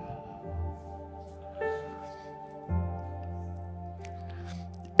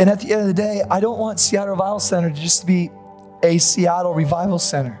 And at the end of the day, I don't want Seattle Revival Center to just be a Seattle Revival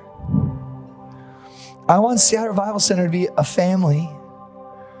Center. I want Seattle Revival Center to be a family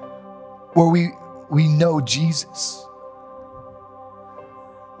where we know Jesus.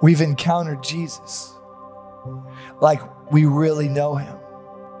 We've encountered Jesus. Like we really know him.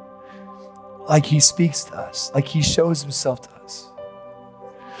 Like he speaks to us. Like he shows himself to us.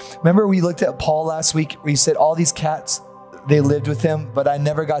 Remember we looked at Paul last week where he said all these cats, they lived with him, but I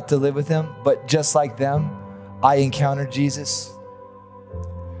never got to live with him. But just like them, I encountered Jesus.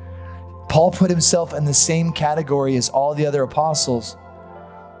 Paul put himself in the same category as all the other apostles,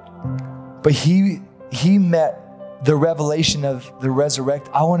 but he met the revelation of the resurrect.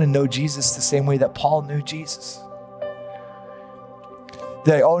 I want to know Jesus the same way that Paul knew Jesus.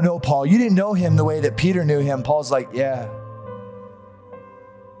 They, oh no, Paul, you didn't know him the way that Peter knew him. Paul's like, yeah,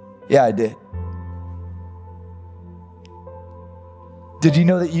 I did. Did you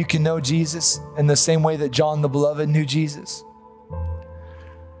know that you can know Jesus in the same way that John the Beloved knew Jesus?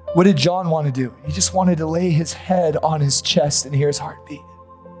 What did John want to do? He just wanted to lay his head on his chest and hear his heartbeat.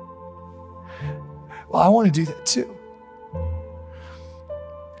 Well, I want to do that too.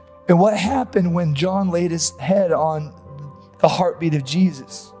 And what happened when John laid his head on the heartbeat of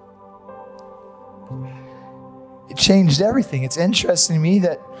Jesus? It changed everything. It's interesting to me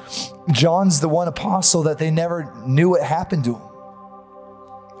that John's the one apostle that they never knew what happened to him.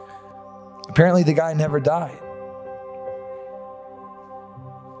 Apparently the guy never died.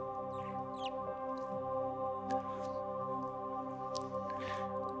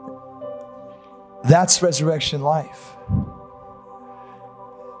 That's resurrection life.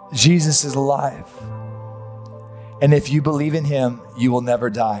 Jesus is alive. And if you believe in him, you will never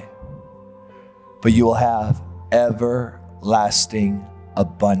die. But you will have everlasting,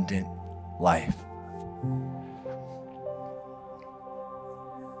 abundant life.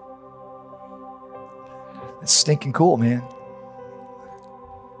 It's stinking cool, man.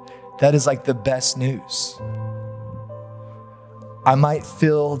 That is like the best news. I might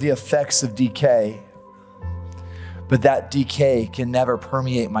feel the effects of decay, but that decay can never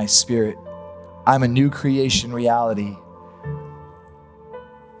permeate my spirit. I'm a new creation reality,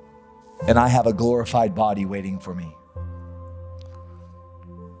 and I have a glorified body waiting for me.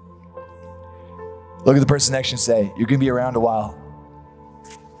 Look at the person next to you and say, you're going to be around a while.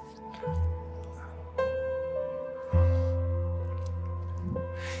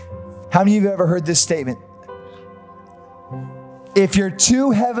 How many of you have ever heard this statement? If you're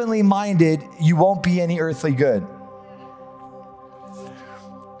too heavenly minded, you won't be any earthly good.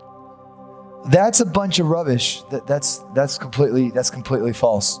 That's a bunch of rubbish. That's completely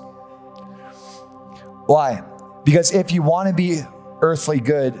false. Why? Because if you want to be earthly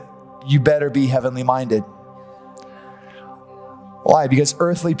good, you better be heavenly minded. Why? Because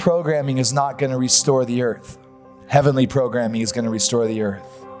earthly programming is not going to restore the earth. Heavenly programming is going to restore the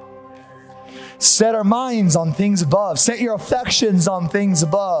earth. Set our minds on things above. Set your affections on things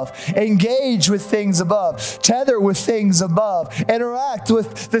above. Engage with things above. Tether with things above. Interact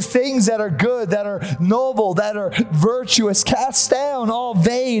with the things that are good, that are noble, that are virtuous. Cast down all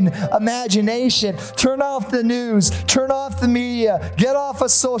vain imagination. Turn off the news. Turn off the media. Get off of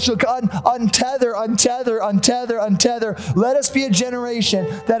social. Untether. Let us be a generation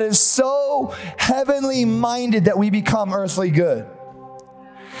that is so heavenly minded that we become earthly good.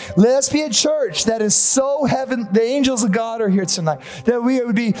 Let us be a church that is so the angels of God are here tonight, that we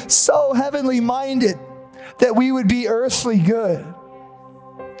would be so heavenly minded, that we would be earthly good,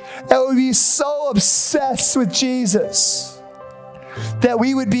 that we would be so obsessed with Jesus, that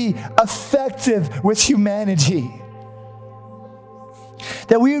we would be effective with humanity,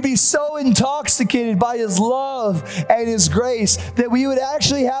 that we would be so intoxicated by His love and His grace that we would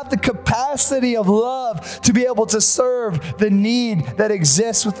actually have the capacity of love to be able to serve the need that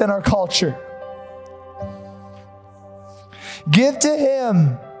exists within our culture. Give to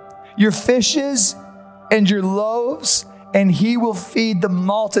Him your fishes and your loaves, and He will feed the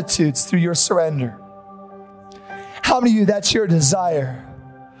multitudes through your surrender. How many of you, that's your desire?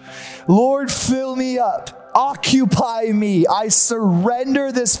 Lord, fill me up. Occupy me. I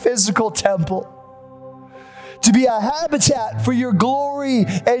surrender this physical temple to be a habitat for your glory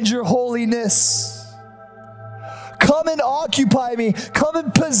and your holiness. Come and occupy me. Come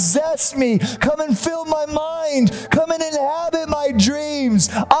and possess me. Come and fill my mind. Come and inhabit my dreams.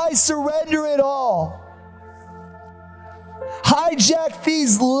 I surrender it all. Hijack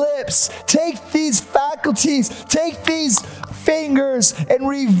these lips. Take these faculties. Take these fingers and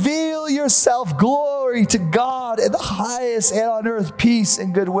reveal yourself. Glory to God in the highest, and on earth peace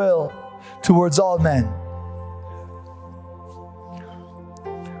and goodwill towards all men.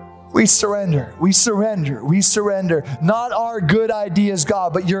 We surrender. We surrender. We surrender. Not our good ideas,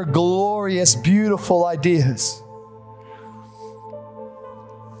 God, but your glorious, beautiful ideas.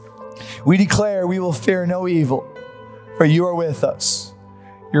 We declare we will fear no evil, for you are with us.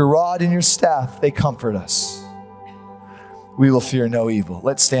 Your rod and your staff, they comfort us. We will fear no evil.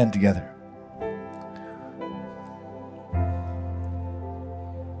 Let's stand together.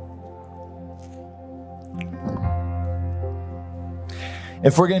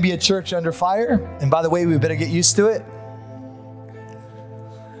 If we're going to be a church under fire, and by the way, we better get used to it.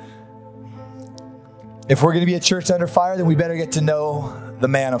 If we're going to be a church under fire, then we better get to know the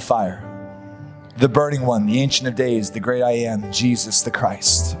man of fire, the burning one, the ancient of days, the great I am, Jesus the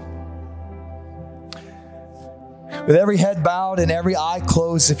Christ. With every head bowed and every eye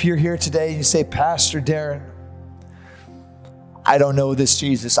closed, if you're here today and you say, Pastor Darren, I don't know this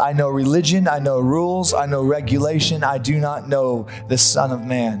Jesus. I know religion, I know rules, I know regulation. I do not know the Son of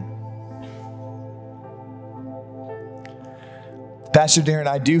Man. Pastor Darren,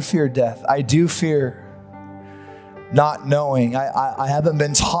 I do fear death. I do fear not knowing. I haven't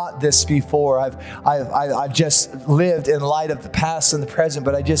been taught this before. I've just lived in light of the past and the present,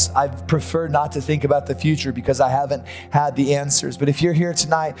 but I've preferred not to think about the future because I haven't had the answers. But if you're here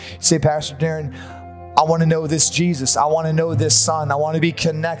tonight, you say, Pastor Darren, I want to know this Jesus. I want to know this Son. I want to be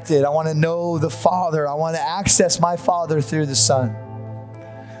connected. I want to know the Father. I want to access my Father through the Son.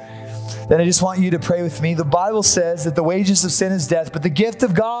 Then I just want you to pray with me. The Bible says that the wages of sin is death, but the gift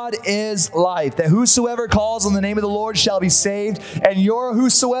of God is life. That whosoever calls on the name of the Lord shall be saved. And you're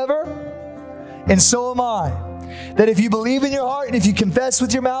whosoever, and so am I. That if you believe in your heart and if you confess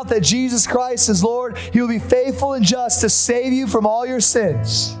with your mouth that Jesus Christ is Lord, He will be faithful and just to save you from all your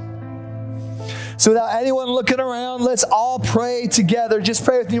sins. So without anyone looking around, let's all pray together. Just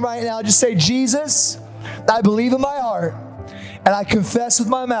pray with me right now. Just say, Jesus, I believe in my heart and I confess with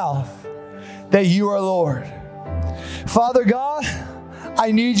my mouth that you are Lord. Father God,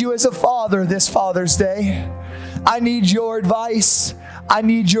 I need you as a father this Father's Day. I need your advice. I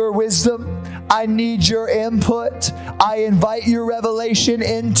need your wisdom. I need your input. I invite your revelation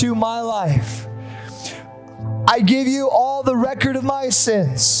into my life. I give you all the record of my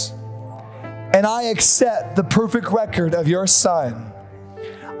sins, and I accept the perfect record of your Son.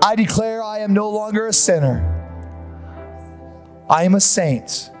 I declare I am no longer a sinner. I am a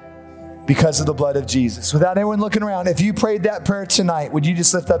saint, because of the blood of Jesus. Without anyone looking around, if you prayed that prayer tonight, would you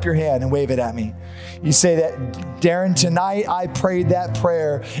just lift up your hand and wave it at me? You say that, Darren, tonight I prayed that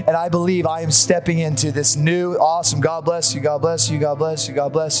prayer and I believe I am stepping into this new, awesome, God bless you, God bless you, God bless you,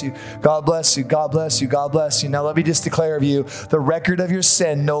 God bless you, God bless you, God bless you, God bless you. Now let me just declare of you, the record of your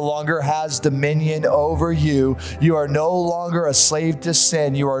sin no longer has dominion over you. You are no longer a slave to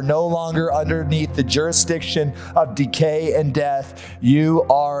sin. You are no longer underneath the jurisdiction of decay and death. You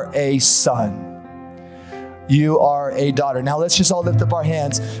are a son. You are a daughter. Now let's just all lift up our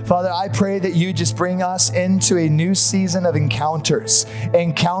hands. Father, I pray that you just bring us into a new season of encounters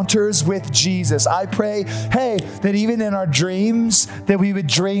with Jesus. I pray, hey, that even in our dreams, that we would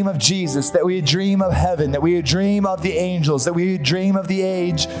dream of Jesus, that we would dream of heaven, that we would dream of the angels, that we would dream of the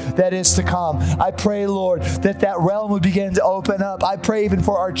age that is to come. I pray, Lord, that realm would begin to open up. I pray even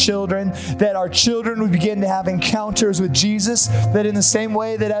for our children, that our children would begin to have encounters with Jesus, that in the same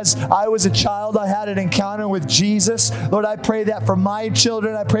way that as I was a child, I had an encounter with Jesus. Lord, I pray that for my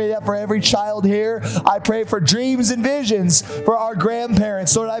children. I pray that for every child here. I pray for dreams and visions for our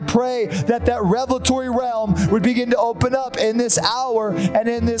grandparents. Lord, I pray that revelatory realm would begin to open up in this hour and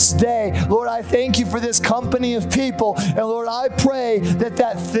in this day. Lord, I thank you for this company of people. And Lord, I pray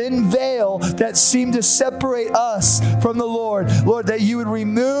that thin veil that seemed to separate us from the Lord, that you would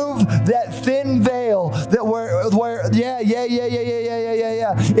remove that thin veil that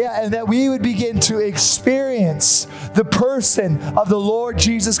and that we would begin to experience the person of the Lord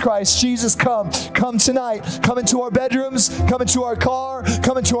Jesus Christ. Jesus, come tonight. Come into our bedrooms, come into our car,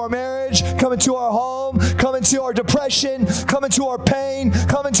 come into our marriage, come into our home, come into our depression, come into our pain,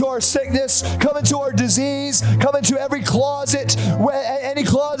 come into our sickness, come into our disease, come into every closet, any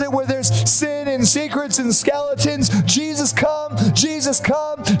closet where there's sin and secrets and skeletons. Jesus, come, Jesus,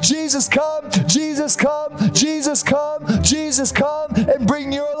 come, Jesus, come, Jesus, come, Jesus, come, Jesus, come, and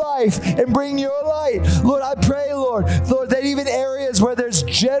bring your life and bring your light. Lord, I pray, Lord, that even areas where there's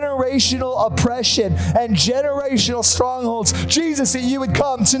generational oppression and generational strongholds, Jesus, that you would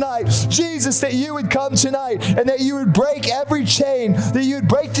come tonight. Jesus, that you would come tonight and that you would break every chain, that you would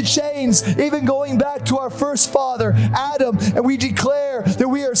break the chains, even going back to our first father, Adam, and we declare that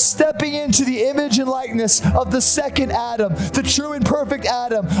we are stepping into the image and likeness of the second Adam, the true and perfect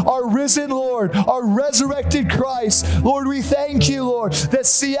Adam, our risen Lord, our resurrected Christ. Lord, we thank you, Lord, that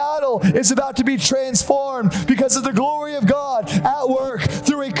Seattle is about to be transformed because of the glory of God at work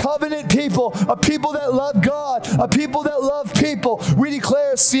through a covenant people, a people that love God, a people that love people. We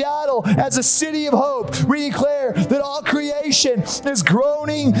declare Seattle as a city of hope. We declare that all creation is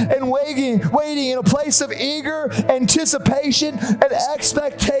groaning and waiting in a place of eager anticipation and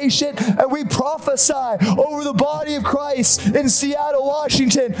expectation. And we prophesy over the body of Christ in Seattle,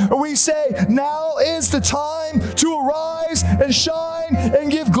 Washington. And we say, now is the time to arise and shine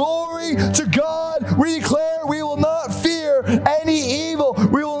and give glory to God. We declare we will not fear any evil.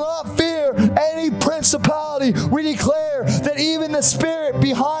 We will not fear any principality. We declare that even the spirit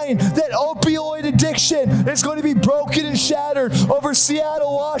behind that opioid addiction is going to be broken and shattered over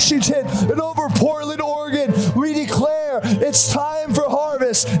Seattle, Washington, and over Portland, Oregon. We declare it's time for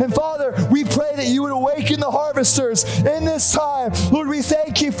harvest. And Father, we pray that you would awaken the harvesters in this time. Lord, we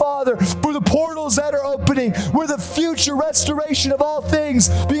thank you, Father, for the portals that are opening, where the future restoration of all things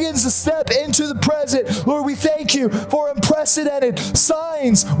begins to step into the present. Lord, we thank you for unprecedented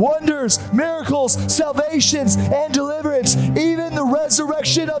signs, wonders, miracles, salvations, and deliverance, even the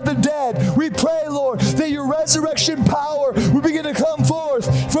resurrection of the dead. We pray, Lord, that your resurrection power will begin to come forth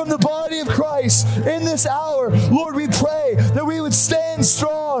from the body of Christ in this hour. Lord, we pray that we would stand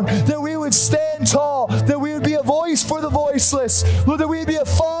strong, that we would stand tall, that we would be a voice for the voiceless, Lord, that we would be a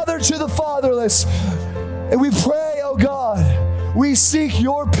father to the fatherless. And we pray, oh God, we seek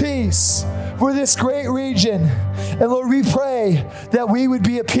your peace for this great region. And Lord, we pray that we would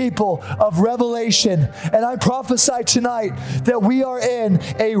be a people of revelation. And I prophesy tonight that we are in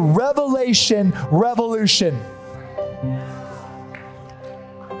a revelation revolution.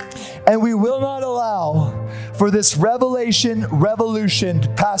 And we will not allow for this revelation revolution to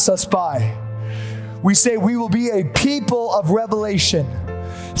pass us by. We say we will be a people of revelation,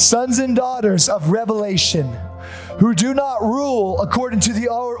 sons and daughters of revelation, who do not rule according to the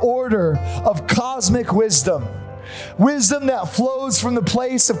order of cosmic wisdom. Wisdom that flows from the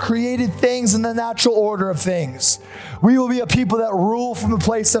place of created things and the natural order of things. We will be a people that rule from the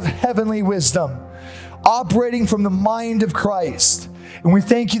place of heavenly wisdom, operating from the mind of Christ. And we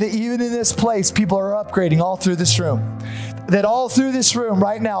thank you that even in this place, people are upgrading all through this room. that all through this room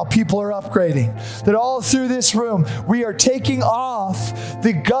right now, people are upgrading. That all through this room, we are taking off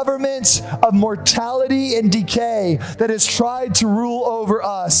the government of mortality and decay that has tried to rule over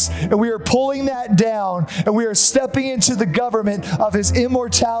us. And we are pulling that down, and we are stepping into the government of His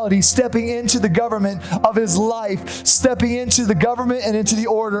immortality, stepping into the government of His life, stepping into the government and into the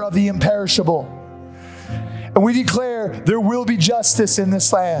order of the imperishable. And we declare there will be justice in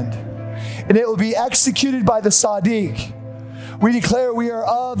this land, and it will be executed by the Sadiq. We declare we are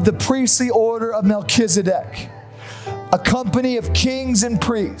of the priestly order of Melchizedek, a company of kings and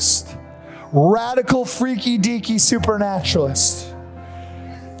priests, radical, freaky, deaky supernaturalists,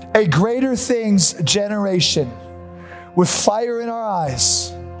 a greater things generation with fire in our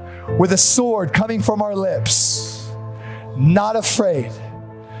eyes, with a sword coming from our lips, not afraid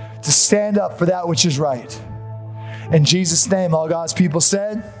to stand up for that which is right. In Jesus' name, all God's people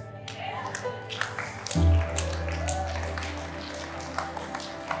said,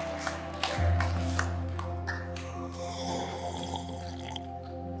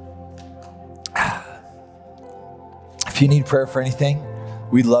 if you need prayer for anything,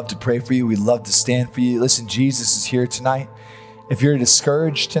 we'd love to pray for you. We'd love to stand for you. Listen, Jesus is here tonight. If you're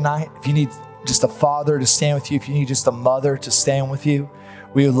discouraged tonight, if you need just a father to stand with you, if you need just a mother to stand with you,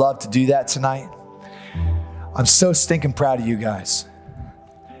 we would love to do that tonight. I'm so stinking proud of you guys.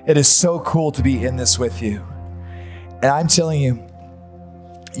 It is so cool to be in this with you. And I'm telling you,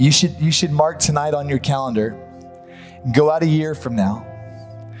 you should mark tonight on your calendar. Go out a year from now.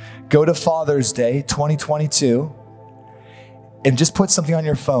 Go to Father's Day 2022 and just put something on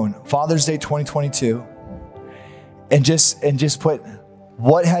your phone. Father's Day 2022. And just put,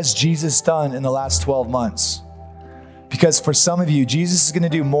 what has Jesus done in the last 12 months? Because for some of you, Jesus is going to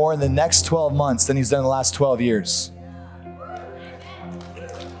do more in the next 12 months than He's done in the last 12 years.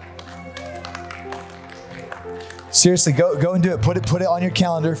 Seriously, go and do it. Put it on your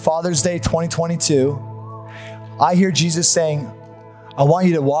calendar. Father's Day 2022. I hear Jesus saying, I want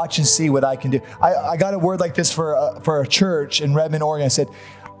you to watch and see what I can do. I got a word like this for a church in Redmond, Oregon. I said,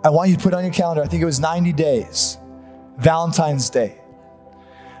 I want you to put on your calendar, I think it was 90 days, Valentine's Day.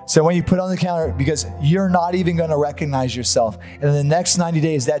 So when you put it on the calendar, because you're not even going to recognize yourself. And in the next 90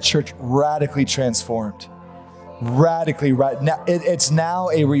 days, that church radically transformed. Radically, right now, it's now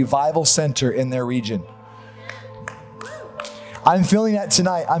a revival center in their region. I'm feeling that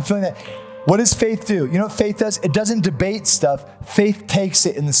tonight. I'm feeling that. What does faith do? You know what faith does? It doesn't debate stuff. Faith takes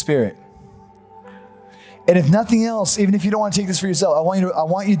it in the Spirit. And if nothing else, even if you don't want to take this for yourself, I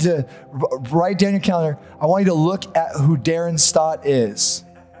want you to write down your calendar. I want you to look at who Darren Stott is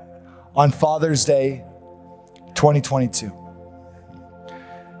on Father's Day 2022.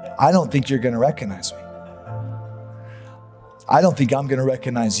 I don't think you're going to recognize me. I don't think I'm going to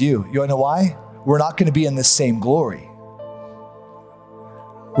recognize you. You want to know why? We're not going to be in the same glory.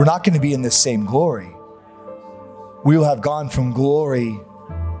 We're not going to be in the same glory. We will have gone from glory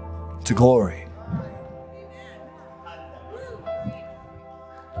to glory.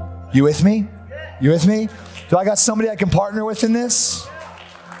 You with me? You with me? Do I got somebody I can partner with in this?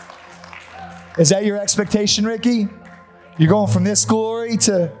 Is that your expectation, Ricky? You're going from this glory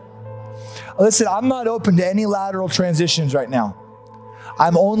to... Listen, I'm not open to any lateral transitions right now.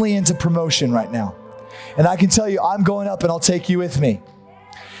 I'm only into promotion right now. And I can tell you, I'm going up and I'll take you with me.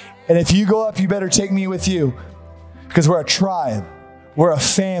 And if you go up, you better take me with you. Because we're a tribe. We're a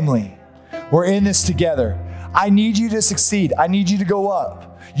family. We're in this together. I need you to succeed. I need you to go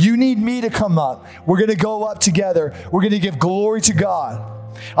up. You need me to come up. We're going to go up together. We're going to give glory to God.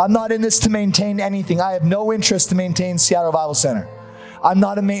 I'm not in this to maintain anything. I have no interest to maintain Seattle Bible Center. I'm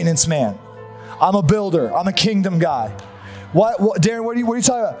not a maintenance man. I'm a builder. I'm a kingdom guy. What Darren, what are you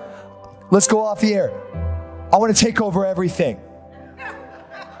talking about? Let's go off the air. I want to take over everything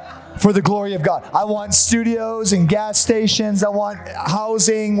for the glory of God. I want studios and gas stations. I want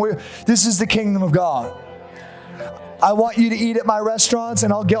housing. This is the kingdom of God. I want you to eat at my restaurants,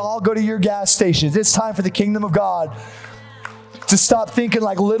 and I'll go to your gas stations. It's time for the kingdom of God to stop thinking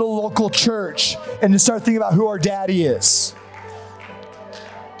like little local church and to start thinking about who our daddy is.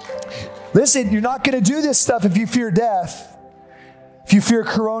 Listen, you're not going to do this stuff if you fear death, if you fear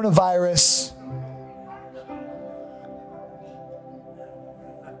coronavirus.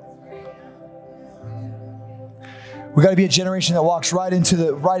 We got to be a generation that walks right in.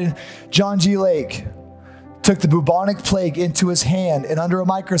 John G. Lake took the bubonic plague into his hand, and under a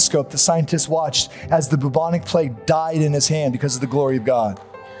microscope, the scientists watched as the bubonic plague died in his hand because of the glory of God.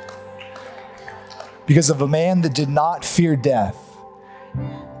 Because of a man that did not fear death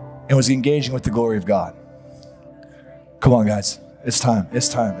and was engaging with the glory of God. Come on, guys. It's time. It's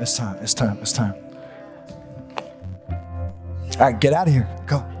time. It's time. It's time. It's time. right, get out of here.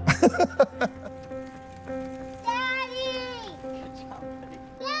 Go.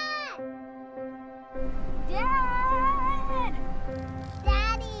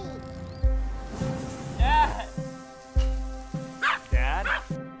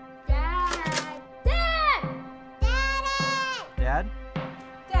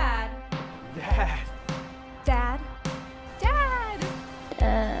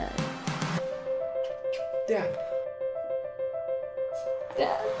 Dad.